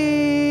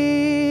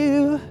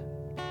grave.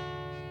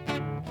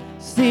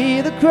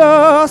 See the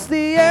cross,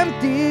 the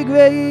empty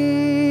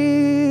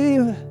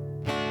grave.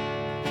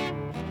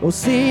 Oh,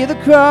 see the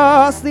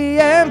cross, the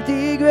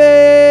empty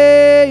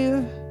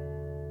grave.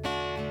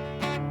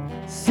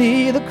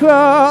 See the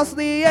cross,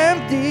 the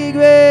empty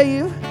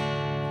grave.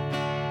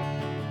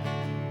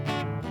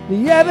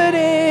 The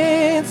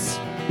evidence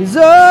is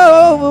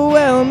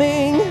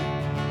overwhelming.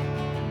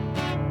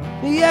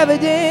 The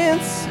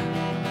evidence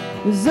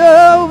is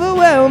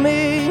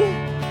overwhelming.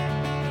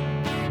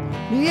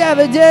 The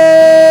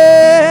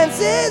evidence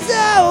is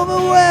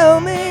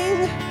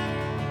overwhelming.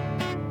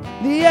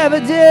 The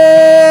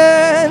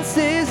evidence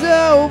is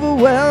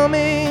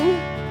overwhelming.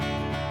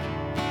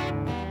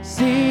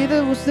 See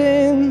the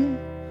sin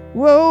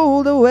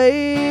rolled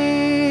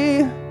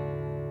away.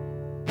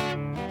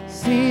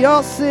 See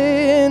your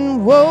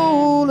sin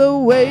rolled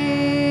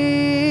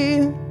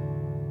away.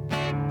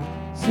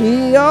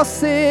 See your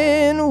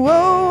sin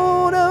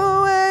rolled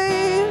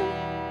away.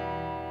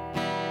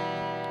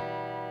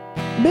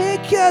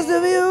 Because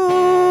of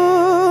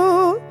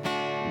you,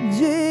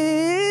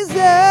 Jesus.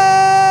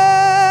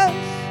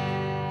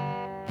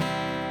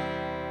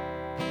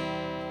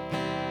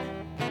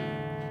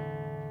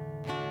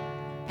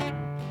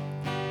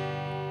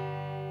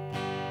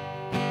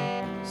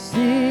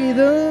 See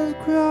the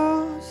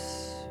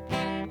cross,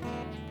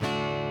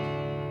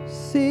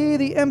 see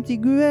the empty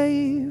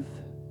grave.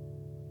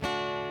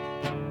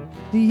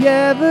 The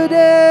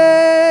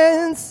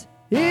evidence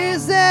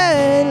is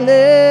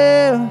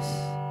endless.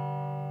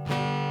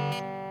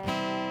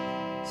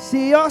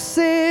 See your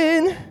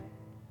sin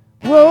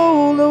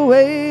roll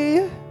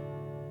away.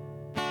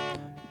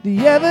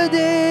 The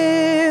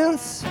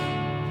evidence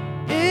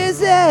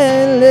is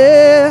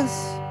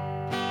endless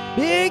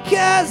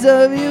because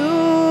of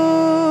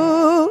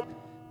you,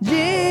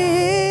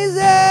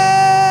 Jesus.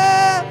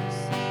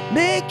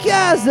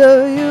 Because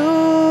of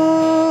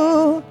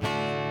you,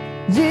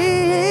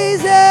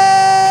 Jesus.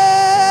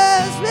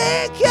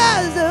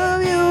 Because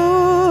of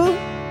you,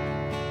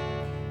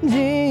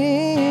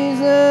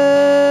 Jesus.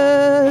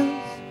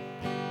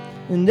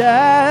 And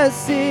I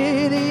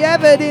see the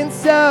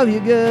evidence of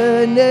your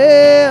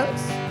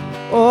goodness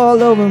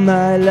all over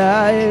my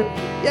life,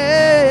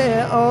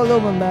 yeah, all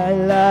over my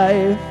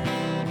life.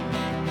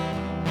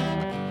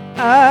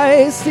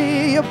 I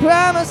see your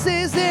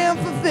promises in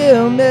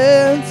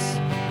fulfillment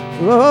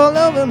all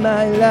over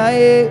my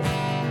life,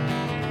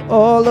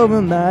 all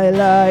over my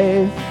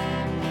life.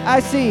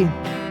 I see,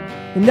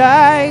 and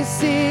I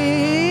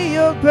see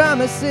your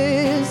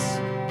promises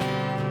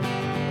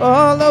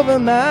all over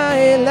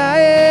my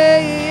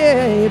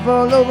life,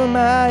 all over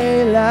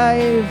my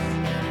life.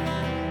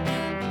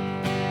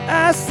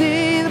 I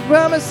see the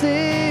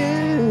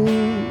promises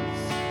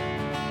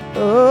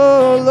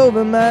all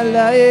over my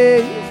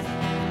life,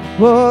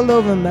 all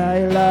over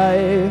my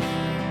life.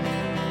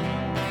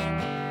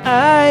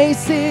 I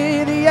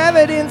see the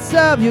evidence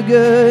of your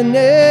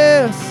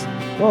goodness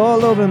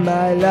all over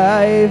my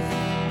life,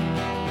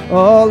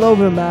 all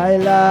over my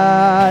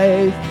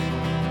life.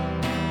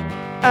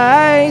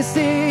 I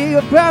see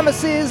your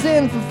promises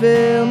in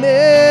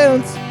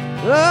fulfillment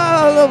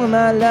all over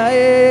my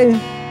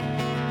life,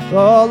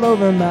 all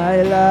over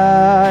my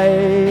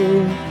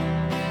life.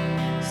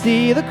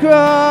 See the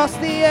cross,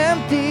 the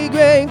empty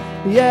grave,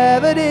 the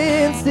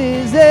evidence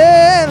is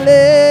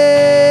endless.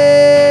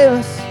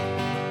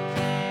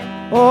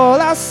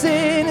 All our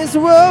sin is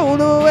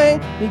rolled away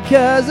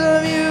because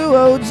of you,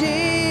 oh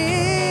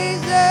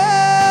Jesus,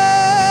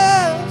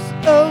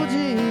 oh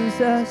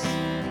Jesus,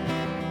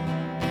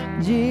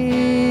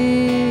 Jesus,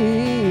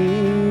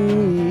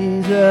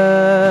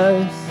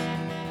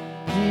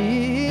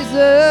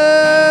 Jesus.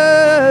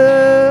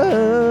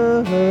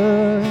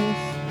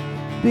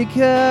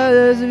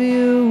 Because of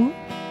you,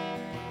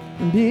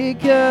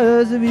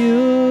 because of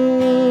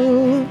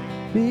you,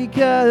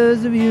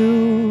 because of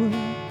you.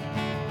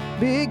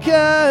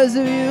 Because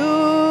of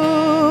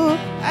you,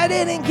 I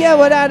didn't get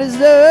what I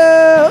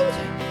deserved.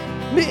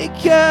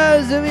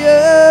 Because of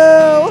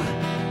you,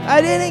 I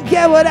didn't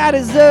get what I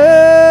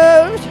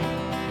deserved.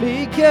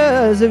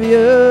 Because of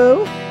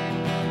you,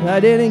 I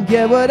didn't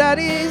get what I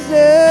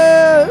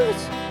deserved.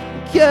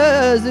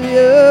 Because of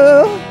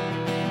you,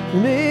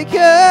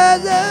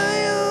 because of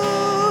you.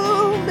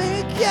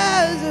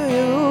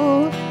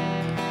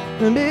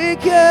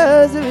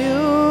 because of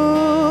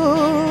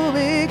you,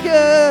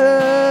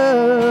 because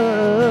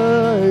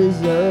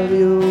of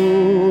you.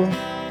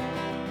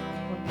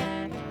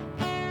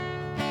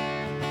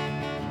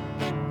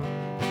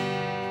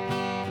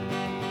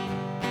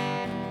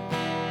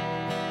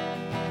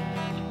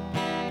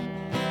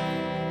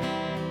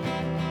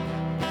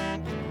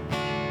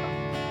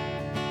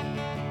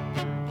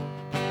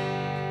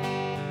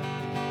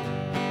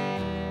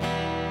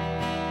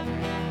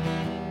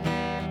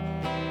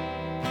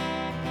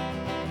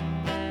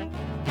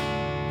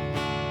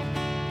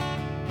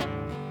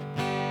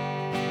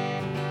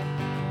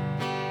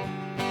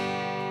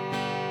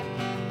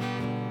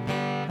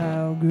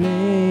 How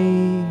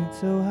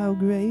great, oh how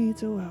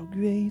great, oh how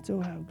great,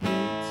 oh how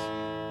great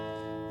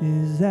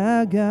is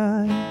our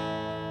God.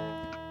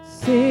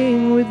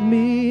 Sing with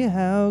me,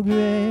 how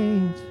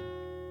great,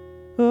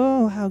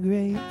 oh how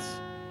great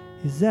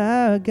is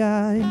our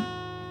God.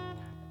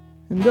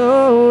 And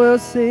oh, we'll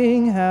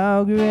sing,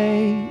 how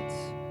great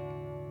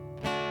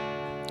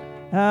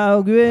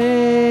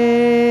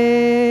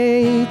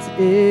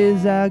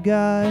is our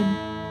God.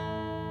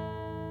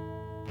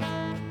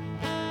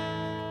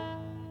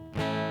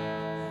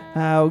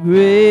 How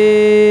great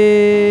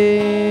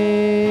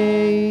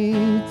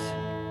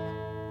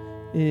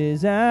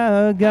is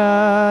our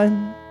God.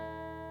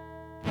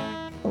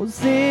 Oh,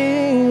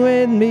 sing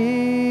with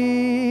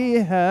me,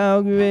 how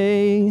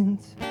great,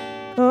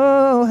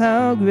 oh,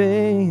 how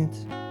great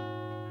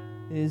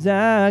is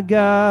our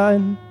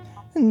God.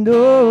 And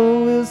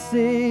oh, we'll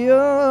say,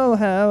 oh,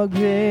 how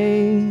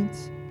great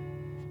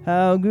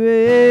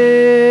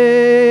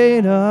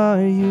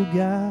are you,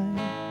 God.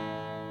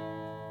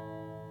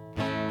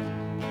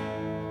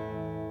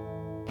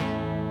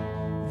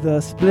 The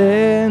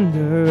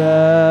splendor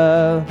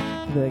of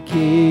the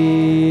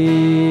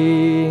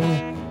King,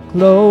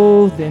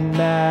 clothed in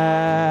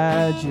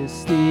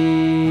majesty,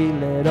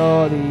 let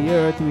all the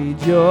earth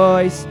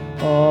rejoice,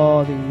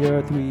 all the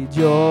earth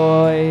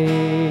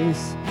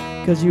rejoice.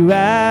 'Cause you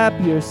wrap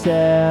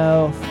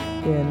yourself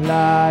in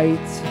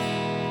light,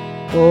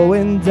 oh,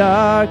 when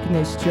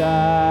darkness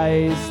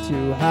tries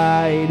to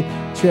hide,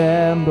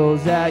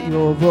 trembles at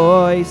your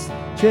voice,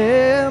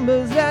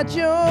 trembles at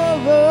your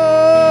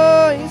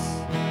voice.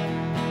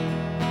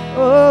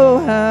 Oh,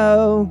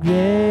 how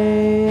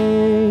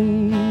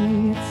great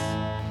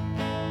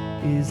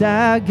is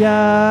our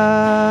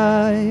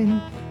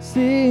God.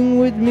 Sing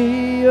with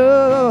me,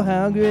 oh,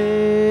 how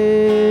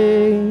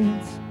great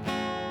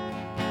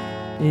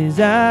is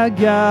our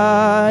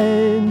God.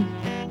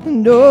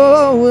 And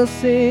oh, we'll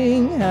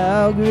sing,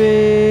 how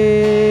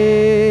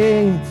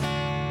great,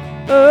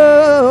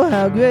 oh,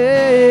 how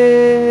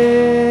great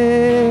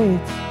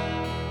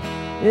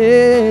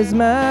is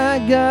my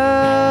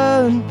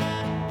God.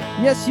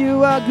 Yes,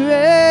 you are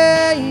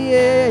great.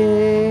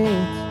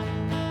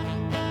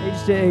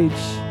 Age to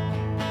age,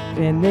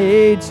 and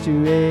age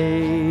to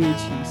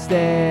age, he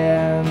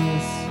stands.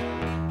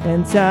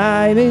 And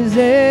time is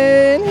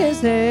in his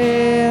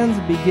hands,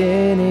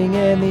 beginning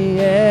and the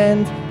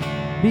end,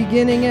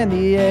 beginning and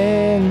the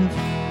end.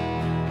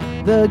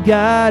 The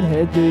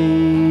Godhead 3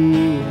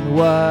 in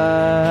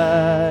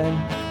 1,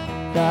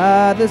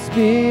 Father,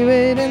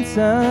 Spirit, and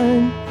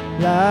Son,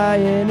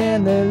 Lion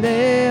and the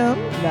Lamb,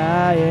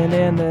 Lion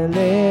and the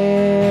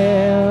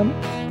Lamb.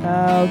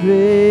 How great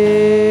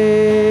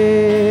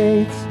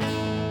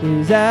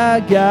is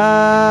our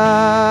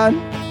God.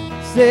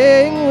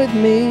 Sing with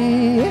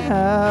me,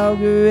 how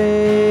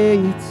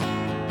great,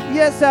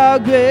 yes, how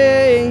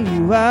great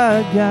you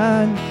are,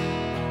 God.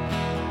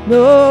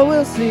 No,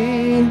 we'll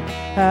see,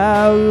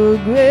 how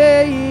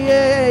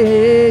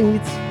great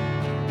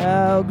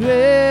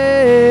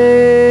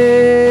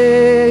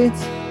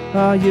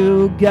are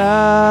you,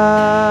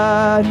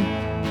 God.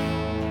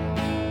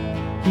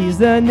 He's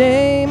the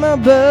name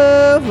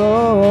above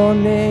all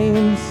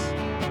names.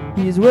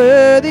 He's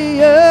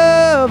worthy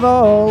of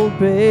all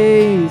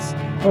praise.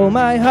 Oh,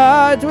 my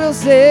heart will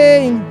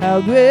sing,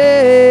 how great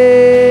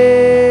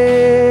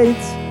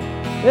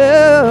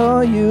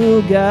are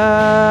you,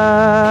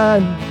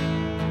 God.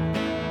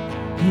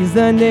 He's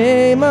the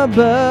name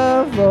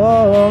above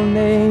all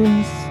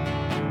names.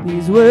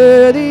 He's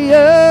worthy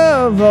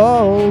of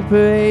all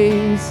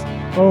praise.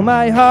 Oh,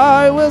 my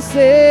heart will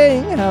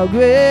sing, how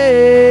great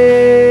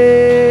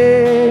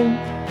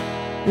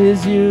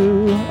is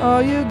you.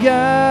 Are you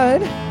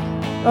God?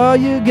 Are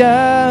you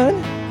God?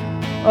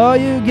 Are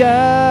you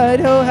God?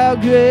 Oh, how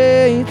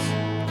great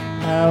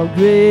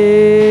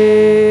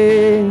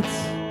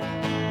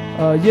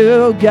are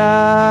you,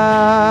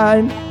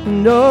 God?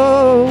 And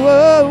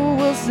oh,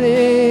 we'll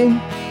sing,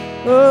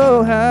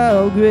 oh,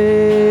 how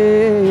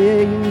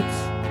great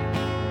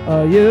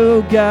are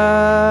you,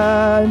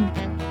 God?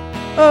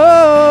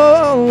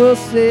 Oh, we'll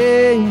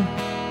sing,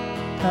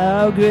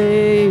 how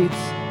great,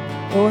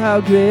 oh,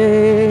 how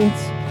great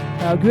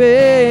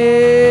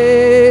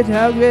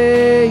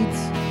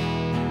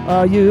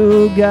are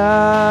you,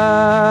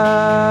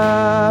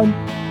 God?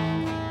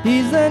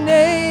 He's the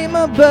name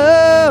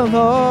above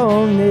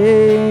all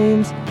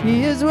names.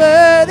 He is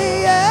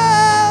worthy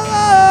of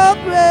all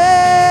praise.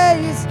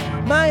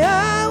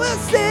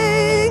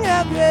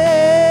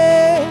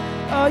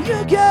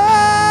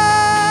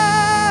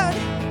 God,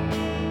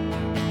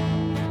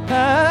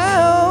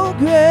 how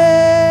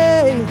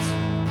great.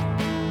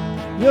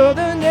 You're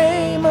the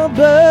name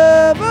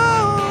above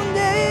all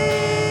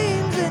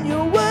names, and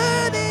you're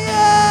worthy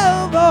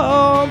of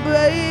all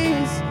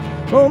praise.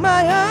 Oh,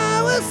 my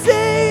heart will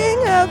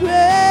sing how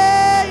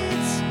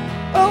great,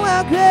 oh,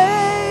 how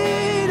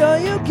great are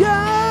you,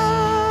 God.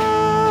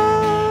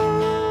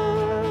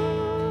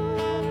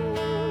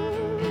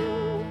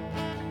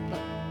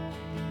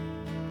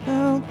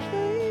 How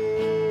great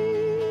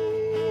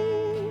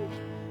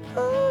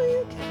are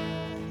you, God.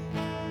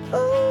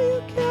 Oh, you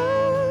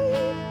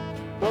God.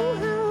 Oh,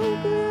 how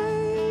great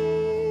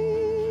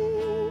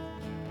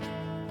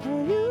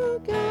are you,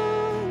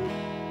 God.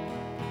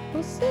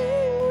 Oh,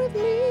 sing with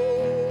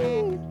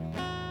me.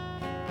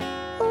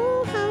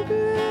 Oh, how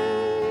great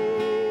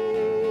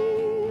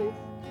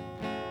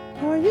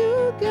are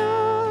you,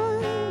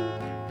 God.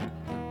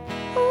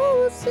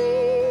 Oh,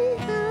 sing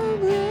how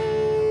great,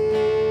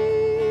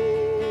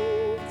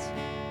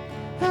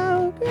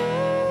 how great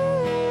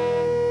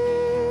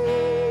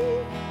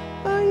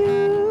are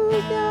you,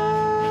 God.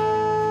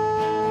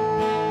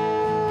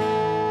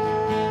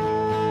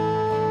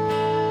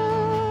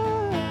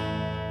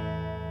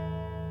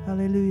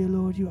 Hallelujah,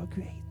 Lord, you are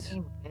great.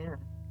 Amen.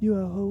 You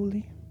are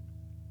holy.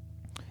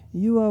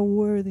 You are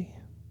worthy.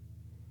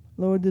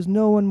 Lord, there's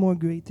no one more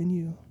great than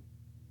you.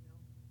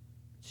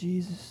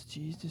 Jesus,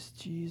 Jesus,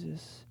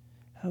 Jesus.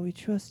 How we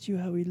trust you,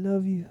 how we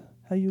love you,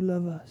 how you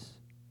love us.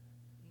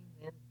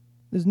 Amen.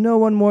 There's no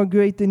one more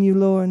great than you,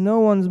 Lord. No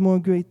one's more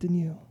great than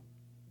you.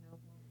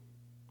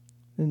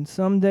 And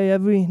someday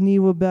every knee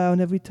will bow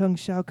and every tongue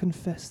shall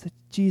confess that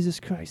Jesus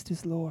Christ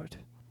is Lord.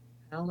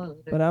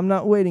 Hallelujah. But I'm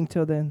not waiting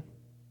till then.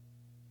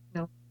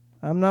 No.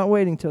 I'm not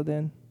waiting till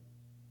then.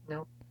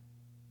 No.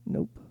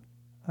 Nope.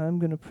 I'm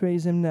going to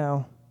praise him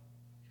now.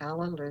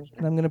 Hallelujah.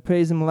 And I'm going to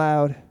praise him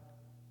loud.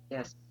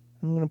 Yes.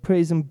 I'm going to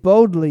praise him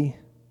boldly.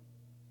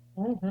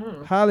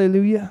 Mm-hmm.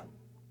 Hallelujah.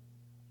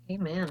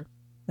 Amen.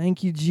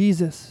 Thank you,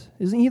 Jesus.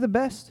 Isn't he the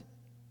best?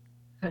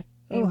 Oh,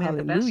 Amen. The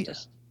hallelujah.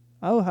 bestest.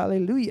 Oh,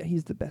 hallelujah.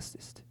 He's the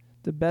bestest.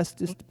 The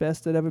bestest,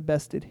 best that ever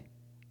bested.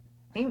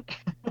 Amen.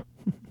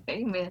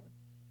 Amen.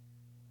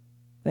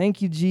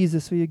 Thank you,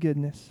 Jesus, for your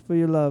goodness, for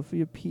your love, for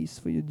your peace,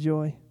 for your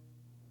joy.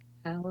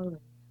 Hallelujah.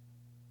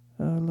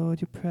 Oh, Lord,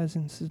 your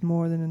presence is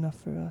more than enough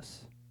for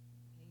us.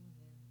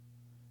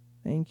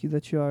 Thank you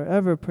that you are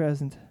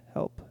ever-present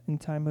help in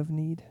time of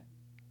need.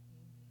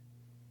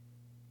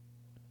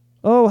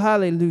 Oh,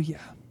 hallelujah.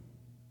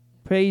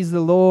 Praise the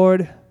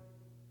Lord.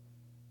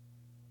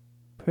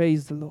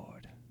 Praise the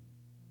Lord.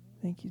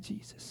 Thank you,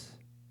 Jesus.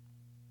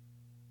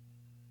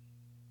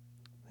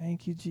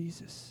 Thank you,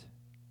 Jesus.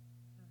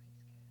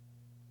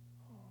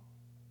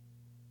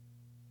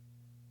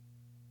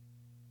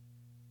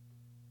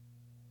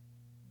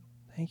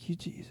 Thank you,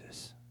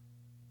 Jesus.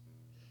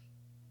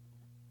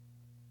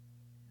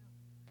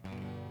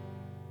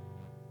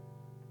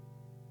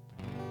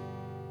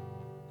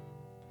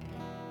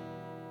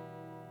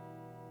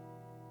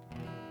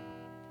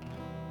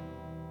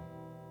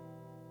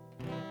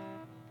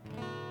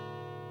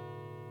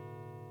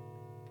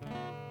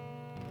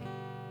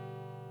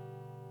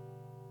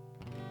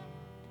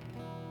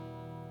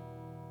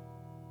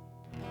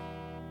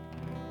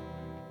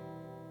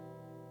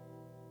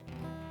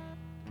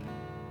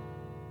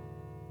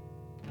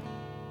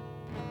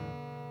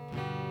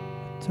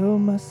 I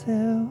told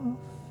myself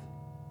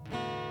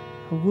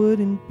I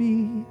wouldn't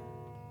be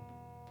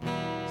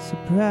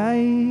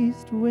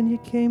surprised when you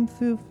came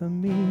through for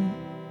me.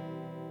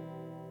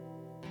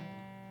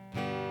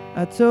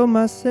 I told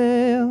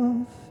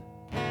myself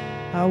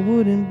I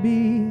wouldn't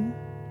be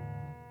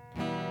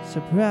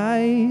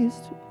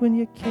surprised when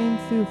you came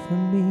through for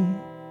me.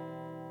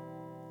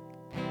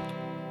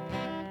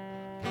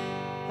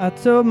 I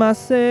told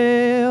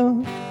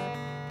myself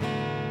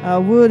I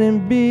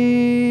wouldn't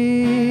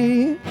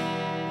be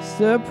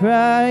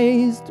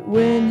surprised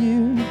when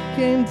you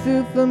came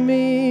through for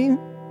me.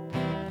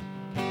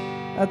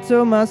 I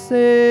told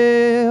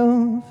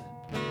myself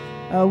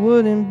I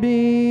wouldn't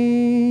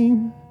be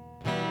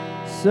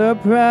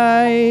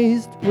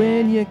surprised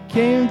when you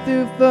came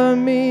through for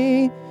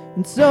me.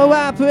 And so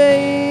I praise,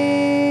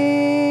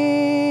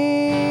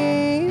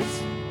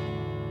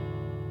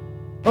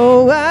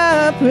 oh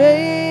I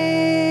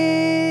praise,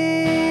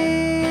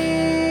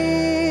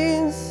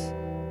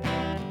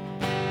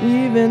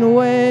 even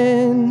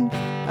when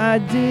I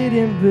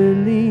didn't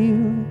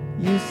believe,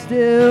 you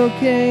still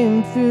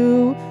came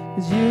through,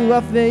 'cause you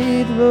are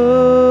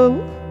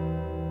faithful.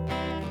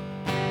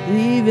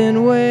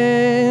 Even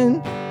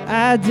when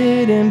I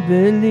didn't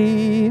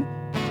believe,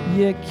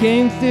 you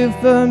came through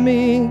for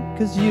me,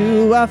 'cause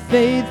you are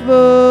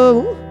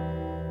faithful.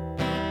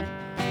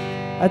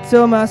 I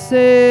told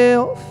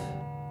myself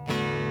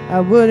I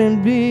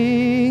wouldn't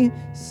be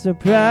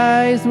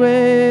surprised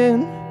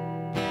when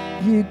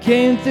you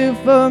came through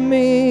for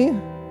me.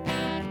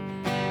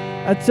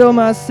 I told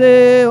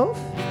myself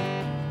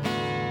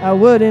I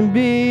wouldn't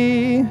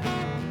be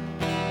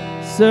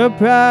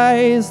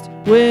surprised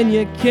when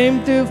you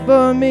came through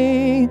for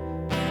me.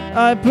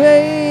 I praise,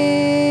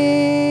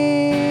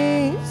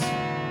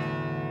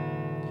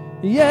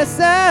 yes,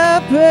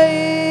 I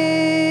praise,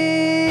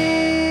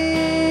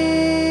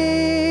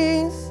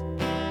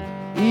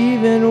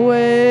 even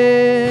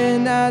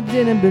when I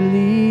didn't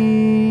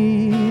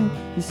believe,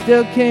 you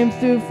still came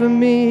through for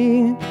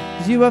me,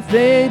 'cause you are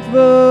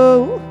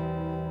faithful,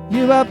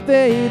 you are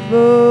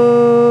faithful,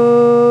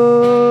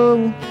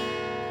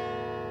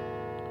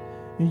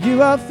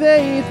 you are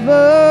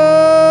faithful.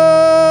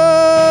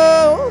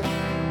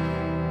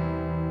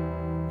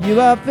 You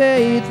are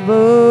faithful.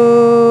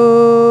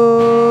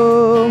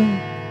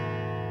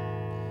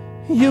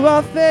 You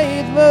are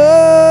faithful.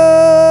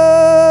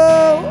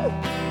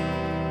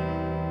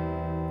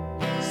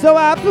 So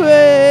I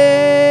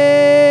praise,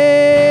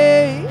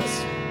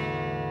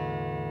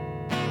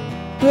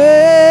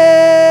 praise,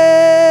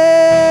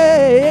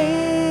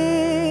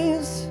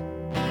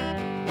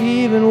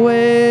 even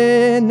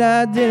when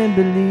I didn't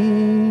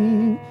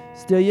believe,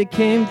 still you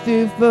came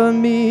through for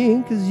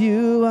me, 'cause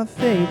you are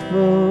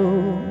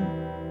faithful.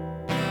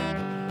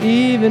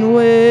 Even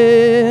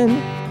when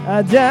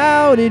I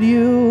doubted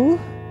you,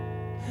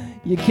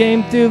 you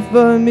came through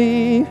for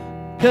me,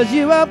 'cause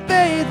you are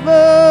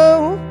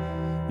faithful,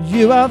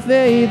 you are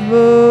faithful,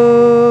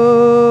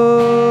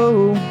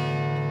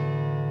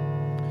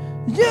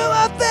 you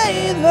are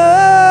faithful,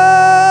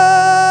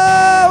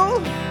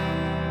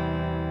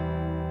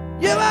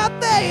 you are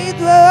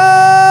faithful,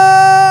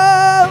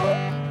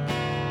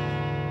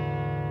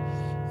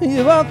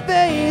 you are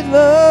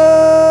faithful.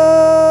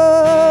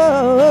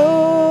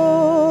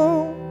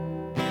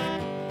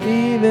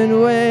 Even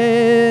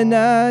when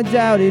I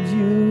doubted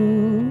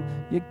you,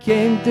 you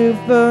came through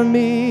for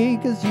me,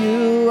 'cause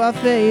you are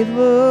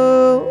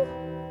faithful.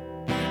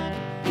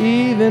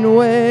 Even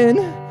when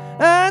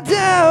I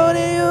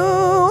doubted you,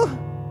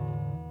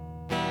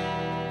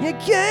 you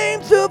came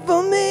through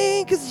for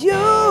me, 'cause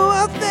you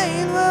are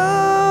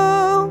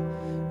faithful.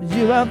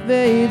 You are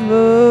faithful.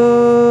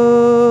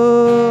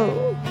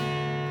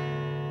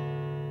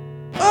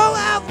 Oh,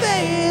 how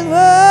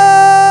faithful.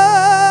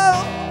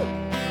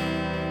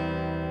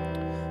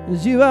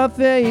 You are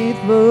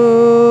faithful.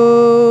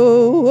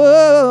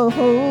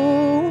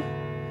 Oh,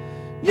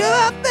 you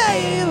are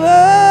faithful.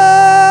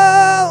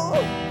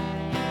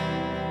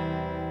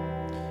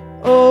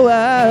 Oh,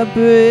 I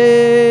praise,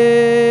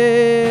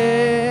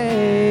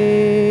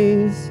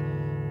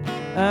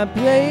 I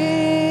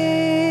praise,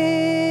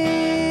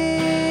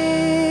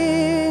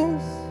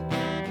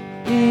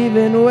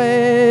 even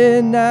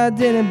when I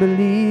didn't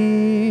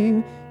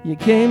believe, you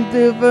came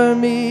through for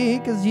me,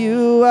 'cause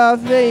you are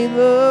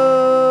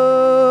faithful.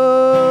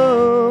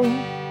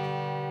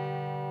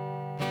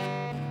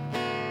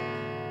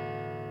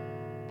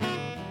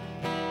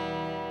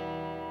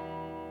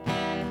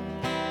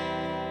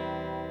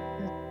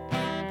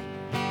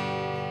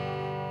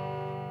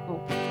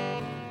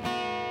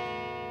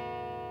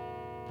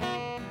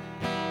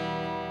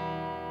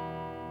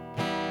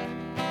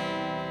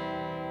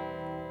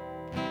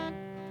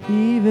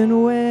 Even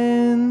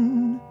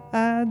when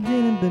I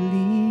didn't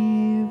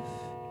believe,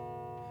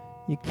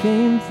 you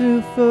came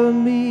through for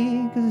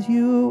me, 'cause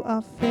you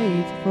are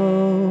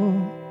faithful.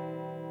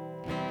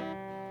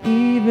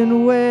 Even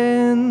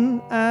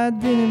when I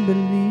didn't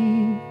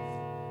believe,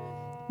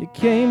 you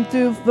came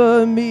through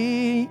for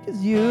me,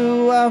 'cause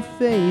you are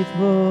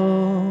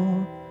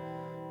faithful.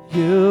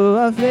 You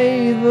are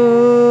faithful.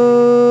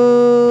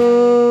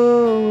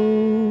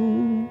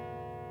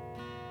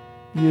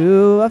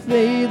 You are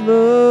faithful.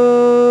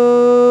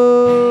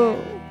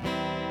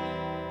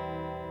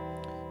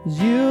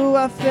 You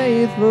are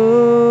faithful.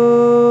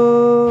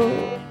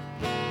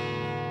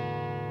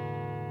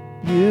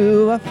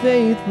 You are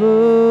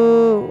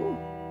faithful.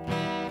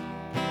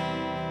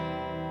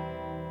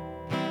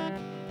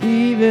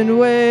 Even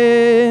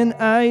when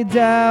I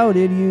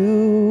doubted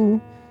you,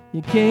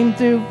 you came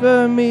through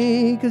for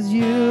me, 'cause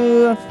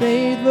you are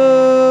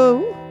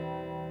faithful.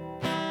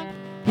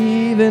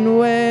 Even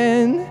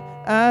when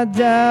I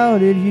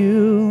doubted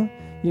you,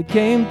 you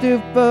came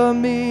through for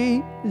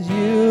me, 'cause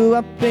you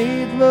are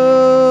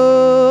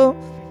faithful.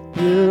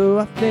 You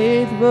are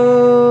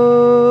faithful.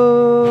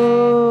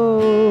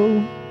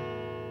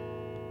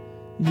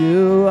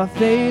 You are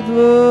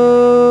faithful.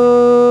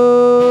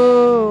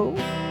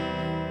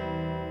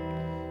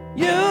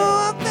 You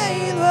are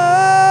faithful.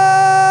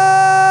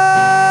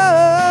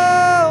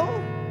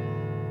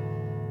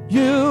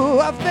 You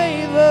are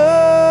faithful.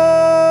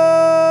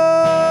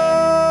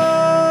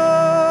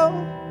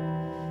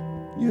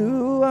 You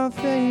are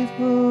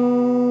faithful.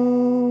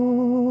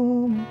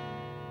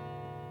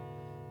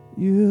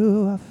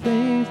 You are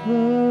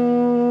faithful.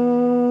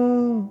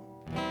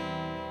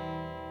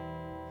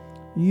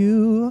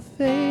 You are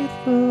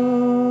faithful.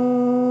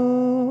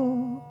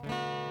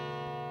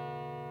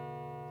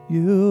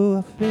 You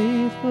are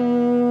faithful.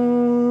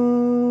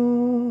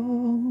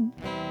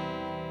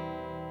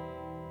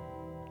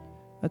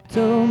 I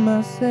told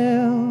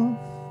myself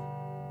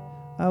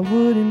I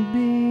wouldn't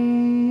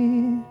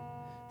be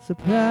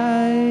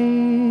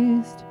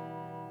surprised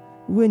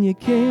When you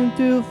came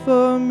through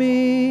for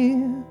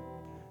me,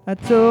 I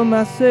told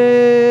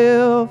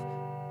myself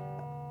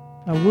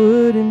I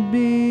wouldn't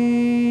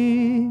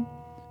be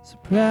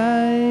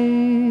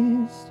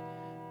surprised.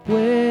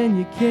 When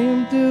you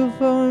came through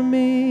for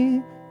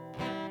me,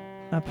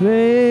 I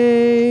praise.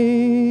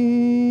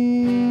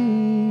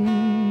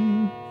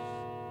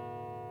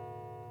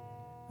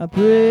 I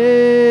praise.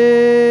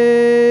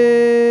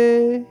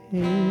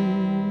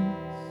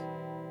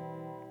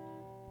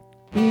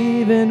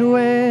 Even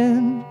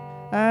when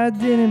I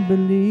didn't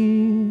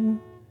believe,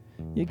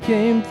 you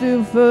came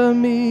through for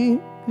me,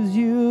 'cause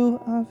you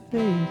are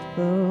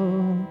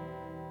faithful.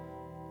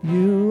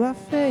 You are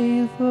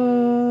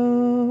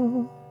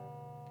faithful.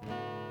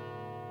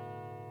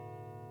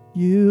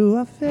 You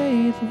are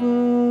faithful.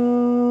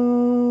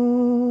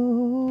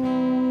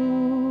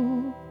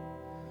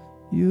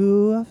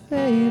 You are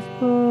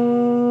faithful.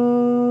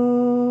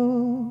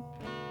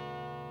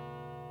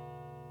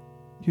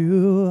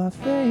 You are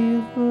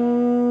faithful.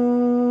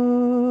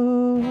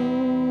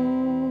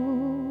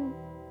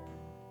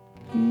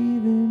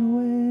 Even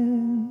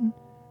when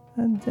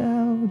I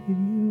doubted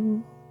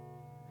you,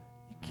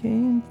 you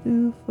came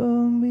through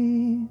for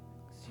me,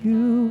 'cause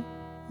you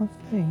are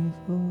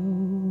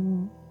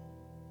faithful.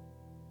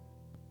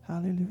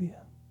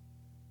 Hallelujah.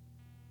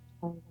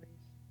 Always.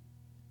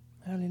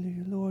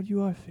 Hallelujah. Lord,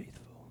 you are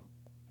faithful.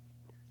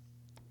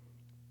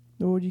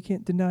 Lord, you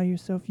can't deny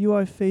yourself. You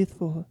are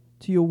faithful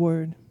to your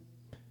word.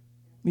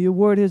 Your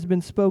word has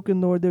been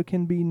spoken, Lord. There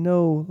can be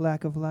no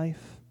lack of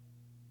life.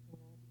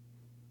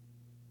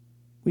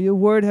 When your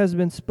word has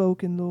been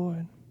spoken,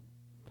 Lord,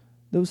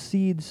 those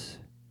seeds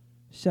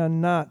shall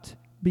not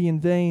be in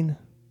vain.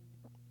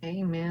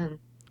 Amen.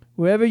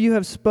 Wherever you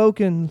have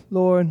spoken,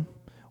 Lord,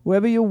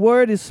 wherever your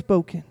word is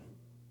spoken,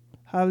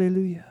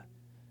 hallelujah,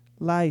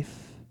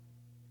 life,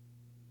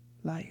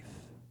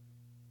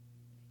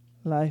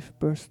 life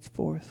bursts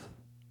forth.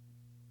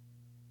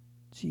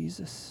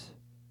 Jesus,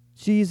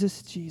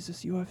 Jesus,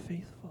 Jesus, you are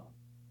faithful.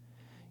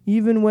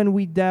 Even when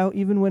we doubt,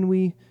 even when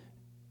we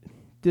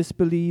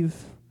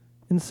disbelieve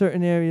in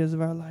certain areas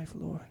of our life,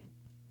 Lord,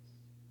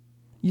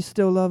 you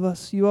still love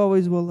us. You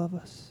always will love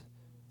us.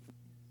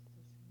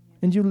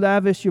 And you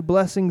lavish your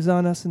blessings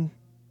on us, and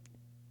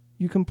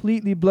you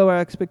completely blow our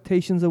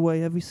expectations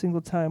away every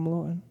single time,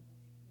 Lord.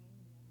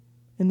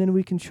 And then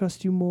we can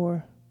trust you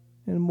more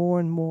and more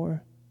and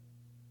more.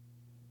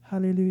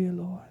 Hallelujah,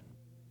 Lord.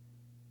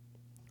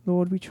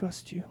 Lord, we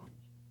trust you.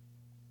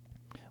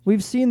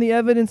 We've seen the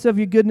evidence of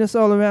your goodness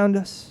all around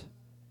us.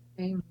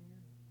 Amen.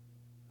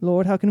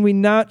 Lord, how can we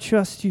not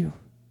trust you?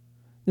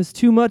 There's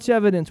too much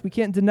evidence. We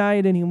can't deny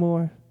it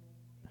anymore.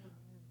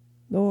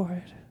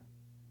 Lord,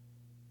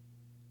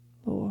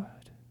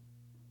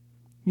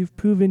 you've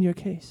proven your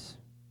case.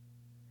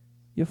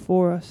 You're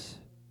for us.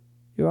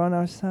 You're on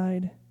our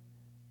side.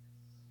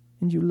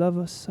 And you love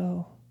us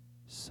so,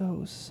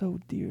 so, so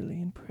dearly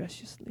and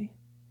preciously.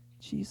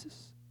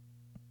 Jesus,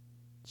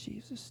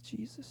 Jesus,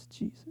 Jesus,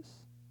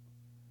 Jesus.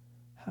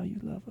 How you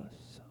love us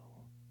so.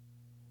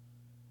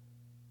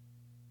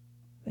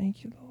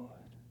 Thank you, Lord.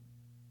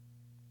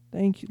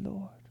 Thank you,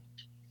 Lord.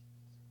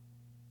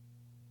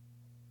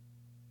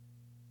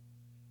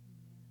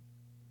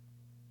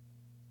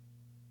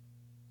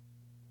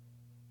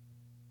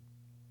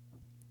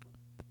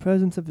 The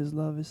presence of his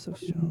love is so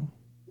strong.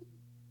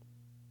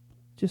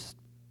 Just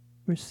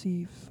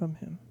receive from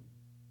him.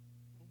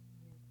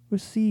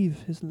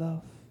 Receive his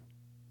love.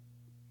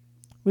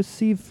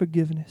 Receive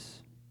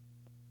forgiveness.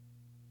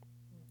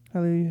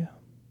 Hallelujah.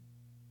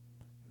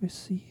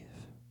 Receive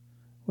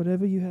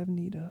whatever you have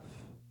need of.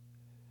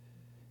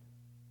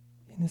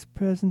 In his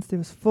presence there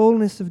is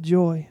fullness of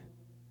joy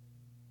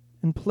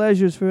and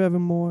pleasures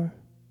forevermore.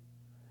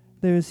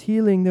 There is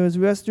healing, there is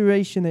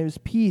restoration, there is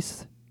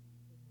peace.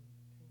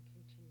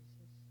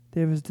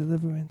 There is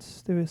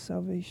deliverance, there is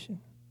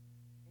salvation.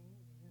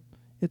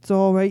 It's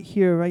all right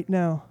here, right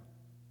now.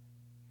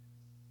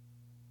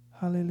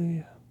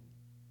 Hallelujah.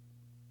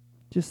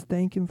 Just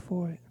thank him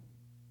for it.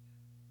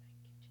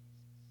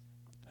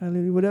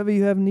 Hallelujah. Whatever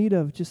you have need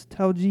of, just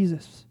tell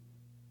Jesus.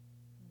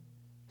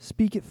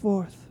 Speak it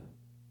forth.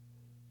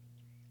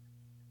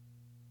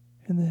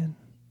 And then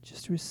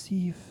just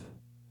receive.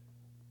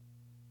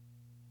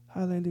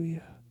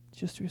 Hallelujah.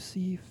 Just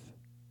receive.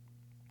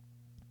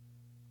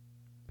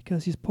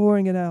 Because he's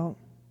pouring it out.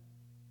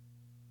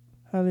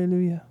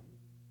 Hallelujah.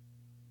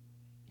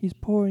 He's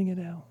pouring it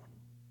out.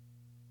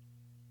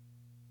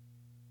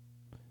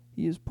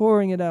 He is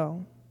pouring it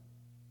out.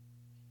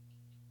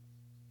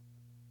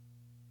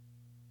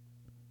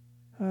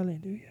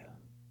 Hallelujah.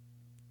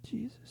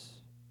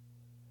 Jesus.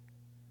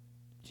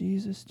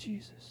 Jesus,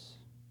 Jesus.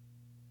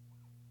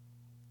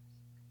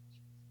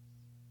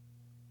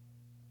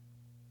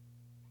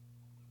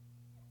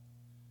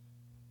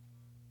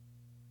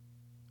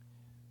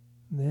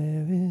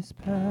 There is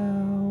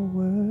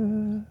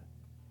power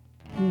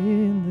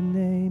in the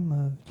name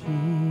of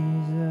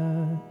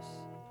Jesus.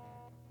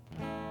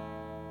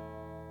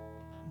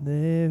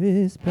 There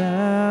is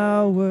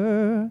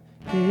power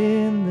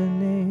in the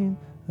name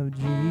of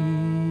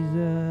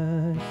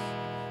Jesus.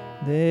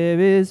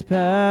 is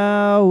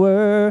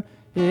power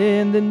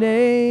in the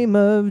name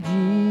of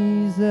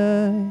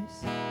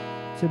Jesus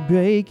to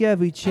break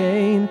every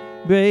chain,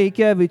 break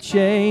every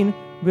chain,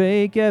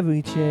 break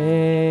every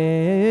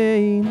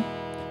chain.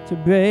 To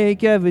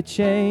break every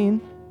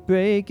chain,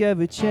 break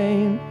every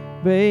chain,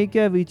 break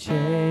every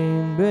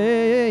chain,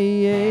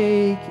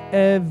 break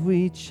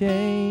every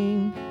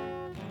chain.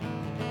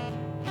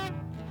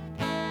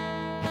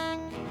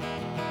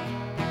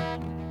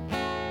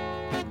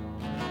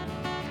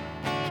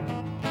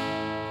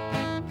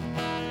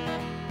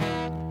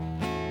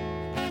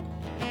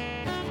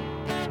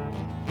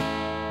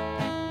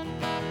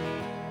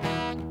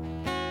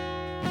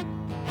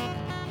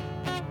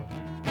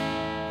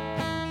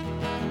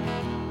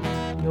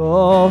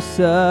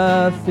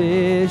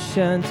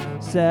 All-sufficient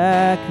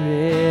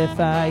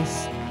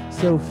sacrifice,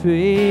 so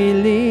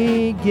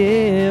freely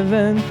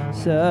given,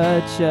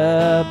 such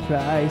a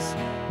price,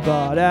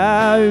 bought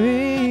our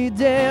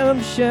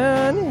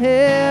redemption.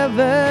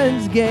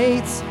 Heaven's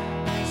gates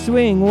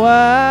swing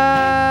wide.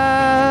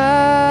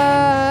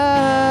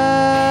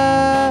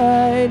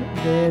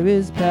 There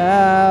is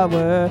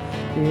power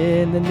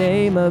in the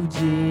name of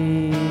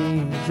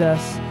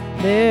Jesus.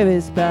 There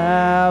is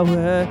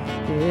power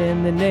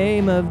in the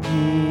name of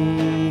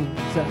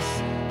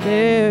Jesus.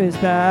 There is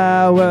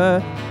power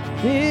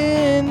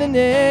in the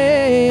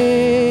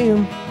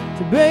name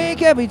to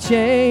break every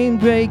chain,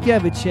 break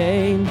every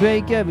chain,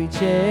 break every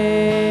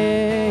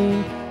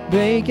chain,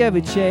 break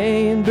every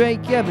chain,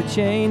 break every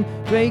chain,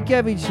 break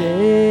every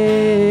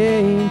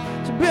chain,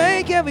 to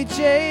break every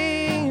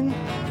chain,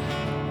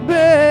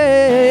 break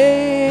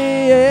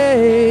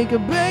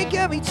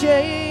every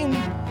chain.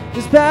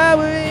 There's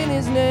power in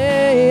His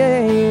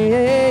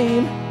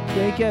name.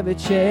 Break every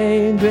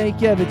chain,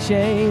 break every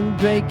chain,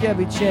 break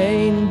every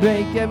chain,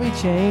 break every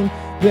chain,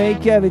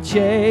 break every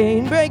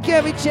chain, break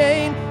every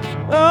chain.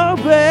 Oh,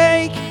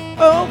 break,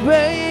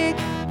 break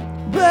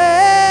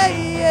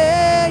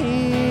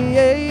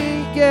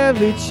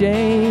every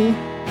chain,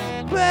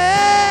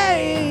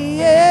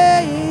 break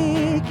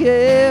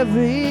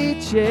every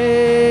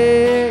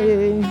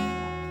chain.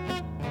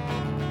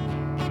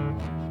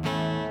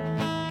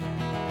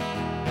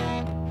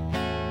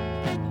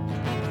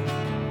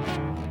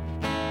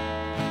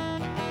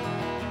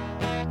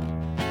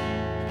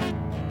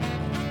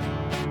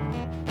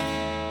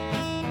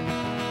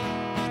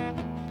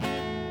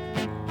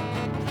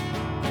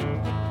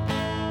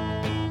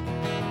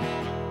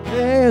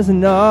 There's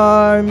an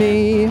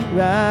army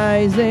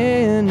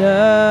rising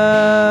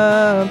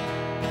up.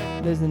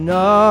 There's an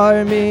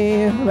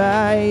army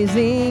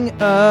rising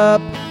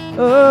up.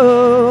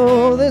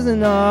 Oh, there's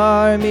an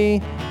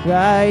army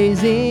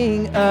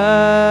rising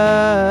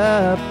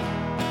up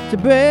to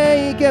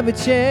break every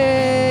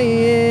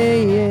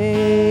chain.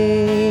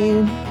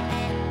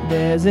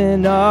 There's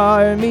an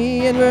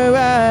army and we're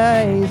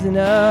rising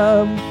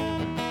up.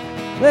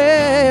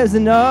 There's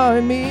an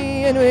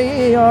army and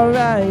we are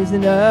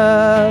rising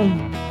up.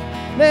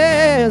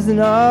 There's an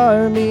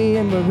army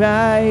and we're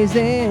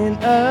rising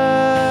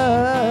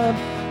up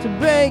to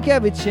break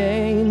every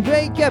chain,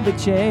 break every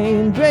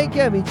chain, break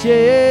every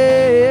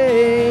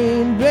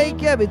chain,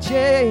 break every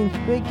chain,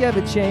 break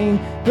every chain,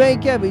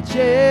 break every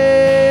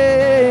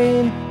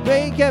chain,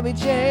 break every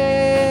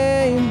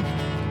chain,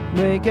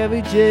 break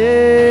every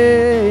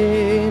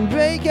chain,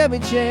 break every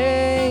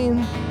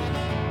chain,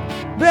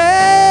 break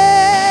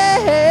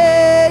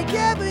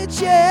every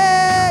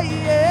chain,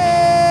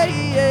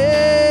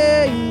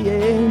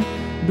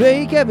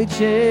 break every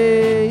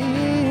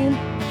chain.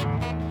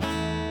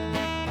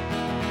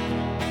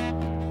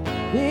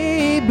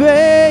 He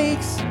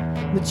breaks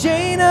the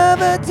chain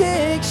of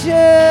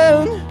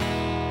addiction.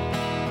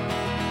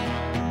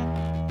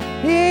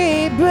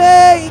 He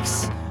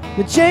breaks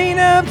the chain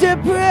of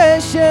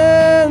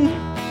depression.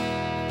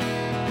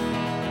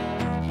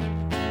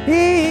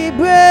 He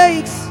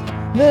breaks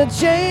the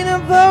chain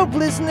of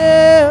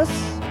hopelessness.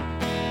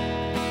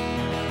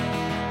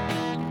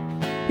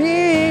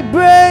 He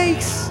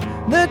breaks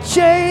the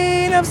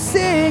chain of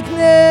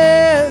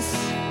sickness.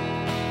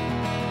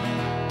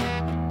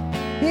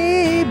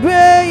 He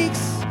breaks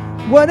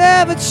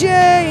whatever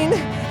chain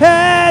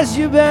has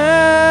you bound.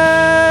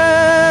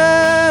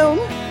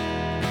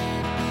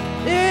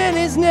 In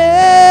His name,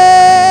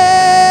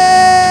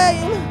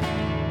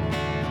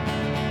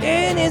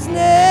 in His name,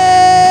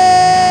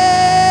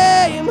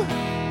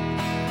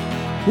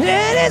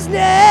 in His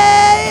name,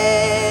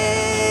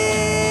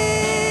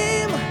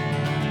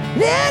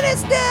 in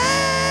His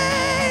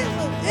name,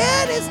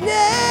 in His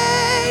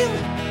name,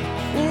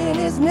 in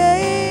His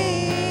name.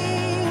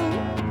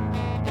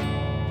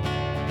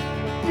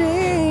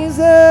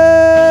 Jesus,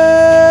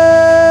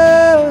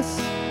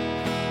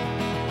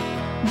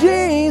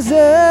 Jesus,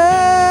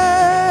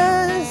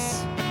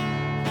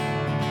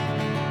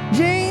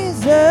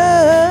 Jesus.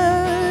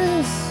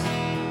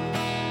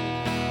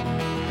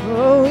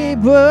 Oh, He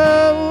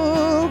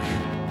broke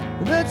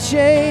the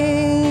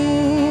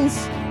chains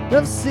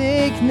of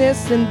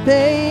sickness and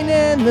pain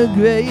and the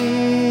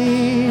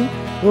grave.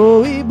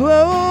 Oh, He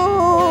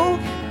broke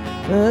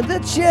the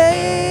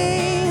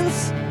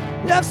chains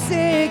of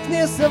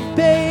sickness, of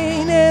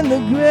pain, and the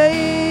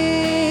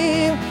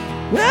grave.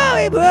 Oh,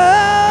 he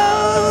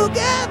broke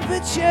every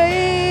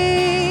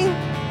chain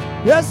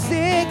of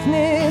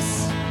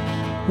sickness,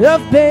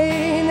 of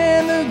pain,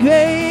 and the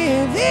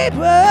grave. He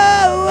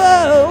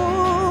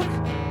broke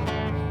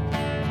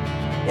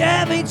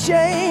every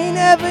chain,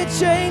 that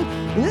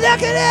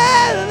could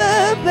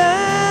ever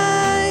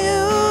bind you.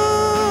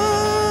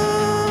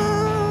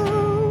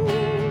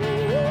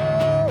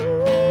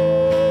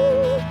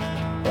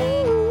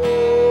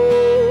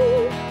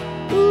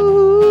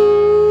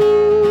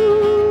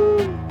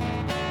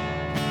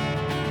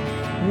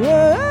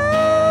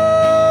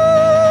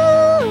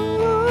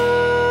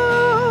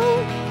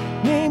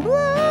 He broke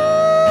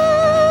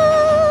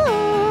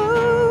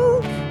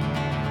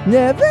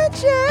every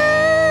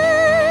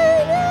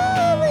chain,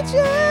 every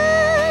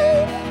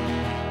chain.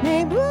 He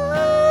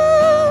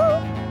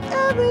broke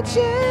every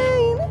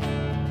chain.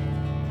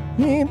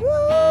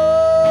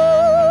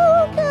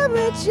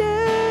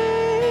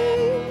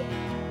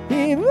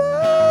 He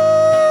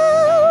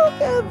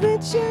broke every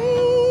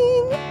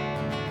chain.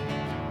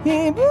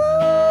 He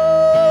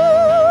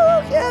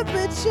broke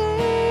every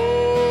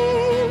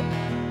chain.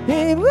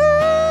 He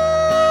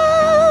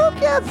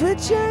broke every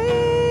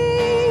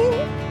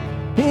chain.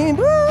 He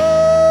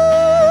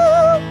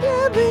broke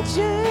every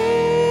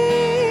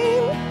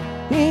chain.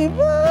 He broke every chain. He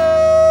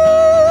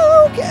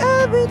broke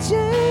every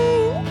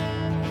chain.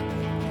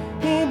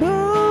 He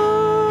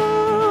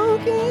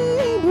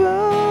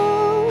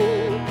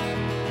broke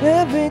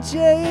every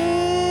chain.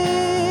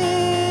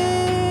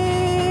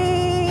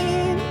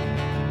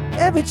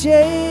 Every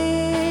chain.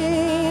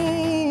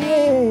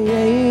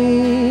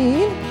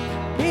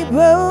 He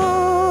broke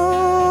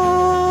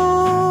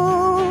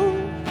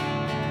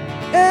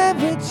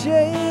every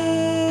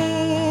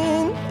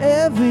chain.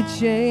 Every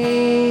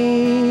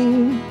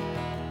chain.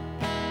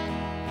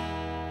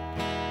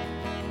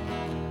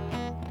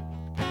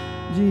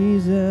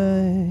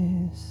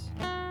 Jesus,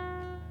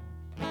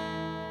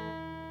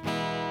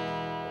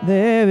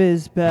 there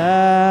is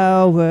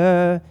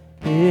power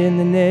in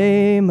the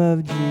name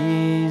of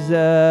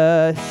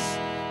Jesus.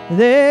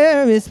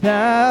 There is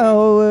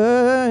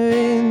power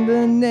in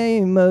the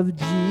name of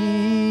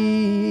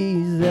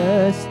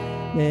Jesus.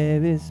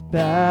 There is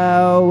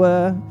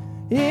power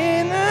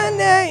in the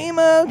name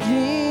of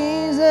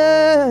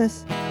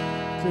Jesus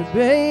to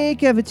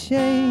break every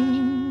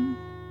chain,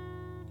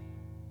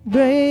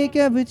 break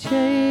every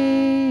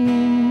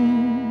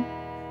chain,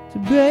 to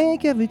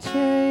break every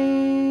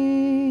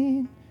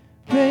chain,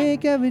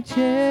 break every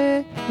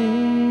chain.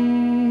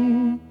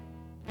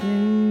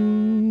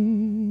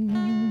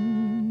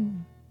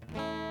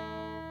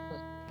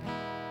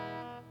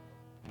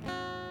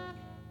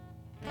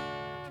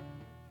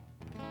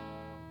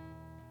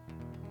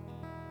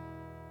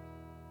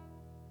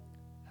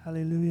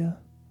 Hallelujah.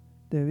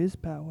 There is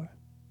power.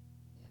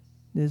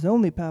 There's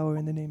only power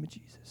in the name of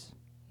Jesus.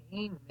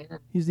 Amen.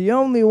 He's the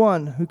only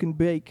one who can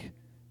break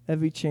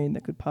every chain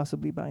that could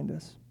possibly bind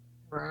us.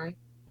 Right.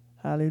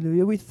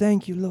 Hallelujah. We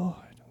thank you, Lord.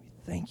 We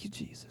thank you,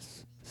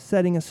 Jesus, for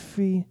setting us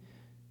free.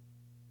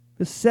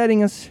 For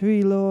setting us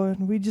free, Lord.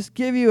 We just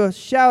give you a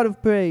shout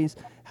of praise.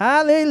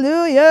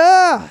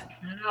 Hallelujah.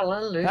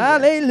 Hallelujah.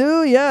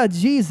 Hallelujah,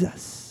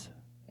 Jesus.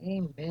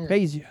 Amen.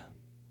 Praise you.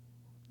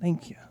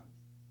 Thank you.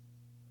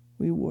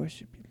 We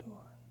worship you,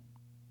 Lord.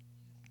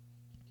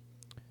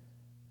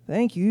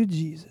 Thank you,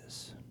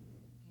 Jesus.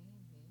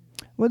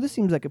 Well, this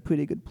seems like a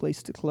pretty good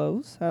place to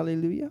close.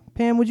 Hallelujah.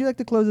 Pam, would you like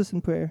to close us in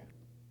prayer?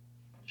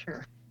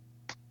 Sure.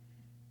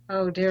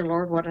 Oh, dear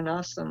Lord, what an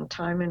awesome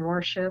time in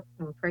worship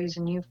and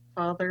praising you,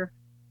 Father.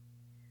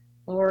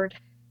 Lord,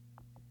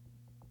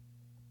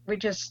 we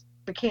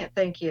can't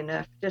thank you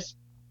enough. Just,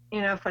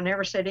 if I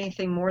never said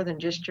anything more than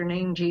just your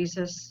name,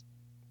 Jesus,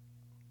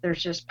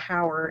 there's just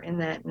power in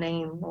that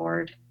name,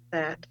 Lord,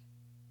 that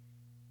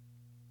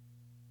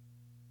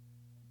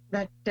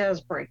does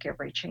break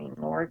every chain,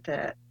 Lord,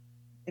 that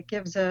it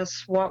gives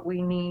us what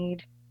we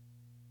need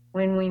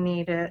when we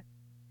need it.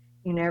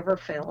 You never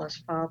fail us,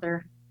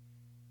 Father.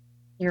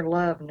 Your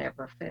love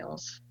never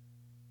fails.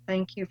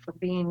 Thank you for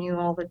being you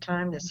all the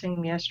time, the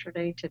same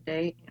yesterday,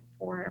 today, and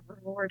forever,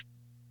 Lord.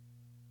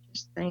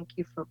 Just thank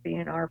you for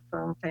being our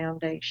firm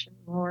foundation,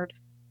 Lord.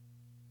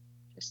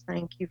 Just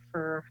thank you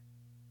for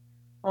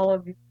all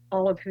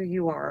of who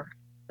you are,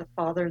 the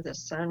Father, the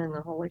Son, and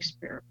the Holy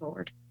Spirit,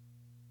 Lord.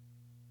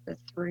 The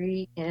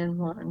three in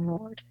one,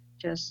 Lord.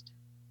 Just,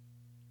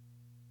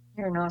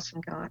 you're an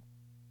awesome God.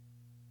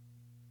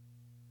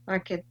 I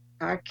could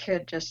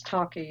just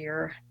talk of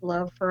your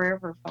love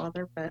forever,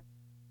 Father, but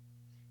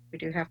we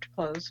do have to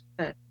close.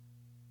 But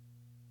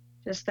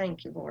just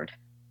thank you, Lord.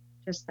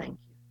 Just thank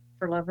you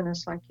for loving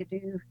us like you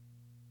do,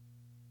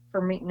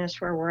 for meeting us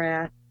where we're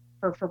at,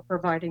 for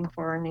providing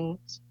for our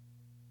needs.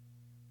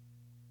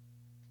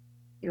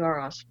 You are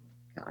awesome,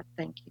 God.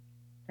 Thank you.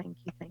 Thank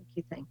you, thank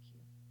you, thank you.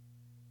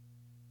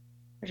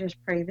 I just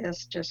pray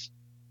this just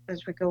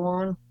as we go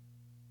on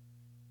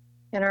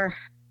in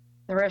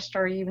the rest of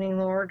our evening,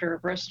 Lord,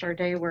 or rest of our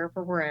day,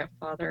 wherever we're at,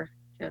 Father.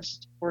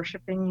 Just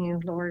worshiping you,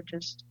 Lord.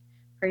 Just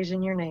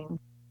praising your name.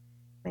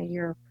 May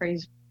your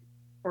praise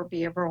for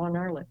be ever on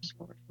our lips,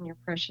 Lord. In your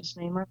precious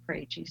name I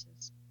pray,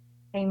 Jesus.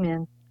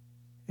 Amen.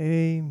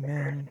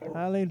 Amen.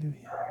 Hallelujah.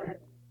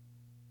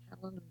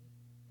 Hallelujah.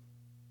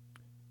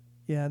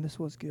 Yeah, this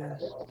was good.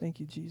 Thank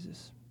you,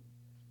 Jesus.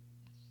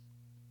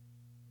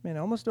 Man, I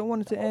almost don't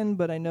want it to end,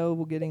 but I know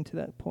we're getting to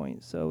that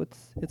point, so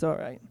it's all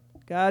right.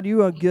 God,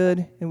 you are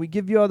good, and we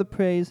give you all the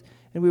praise,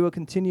 and we will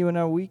continue in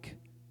our week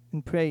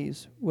in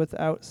praise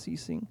without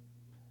ceasing.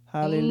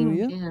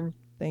 Hallelujah. Amen.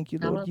 Thank you,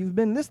 Lord. Hallelujah. You've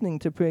been listening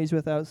to Praise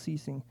Without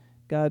Ceasing.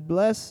 God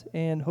bless,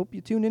 and hope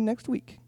you tune in next week.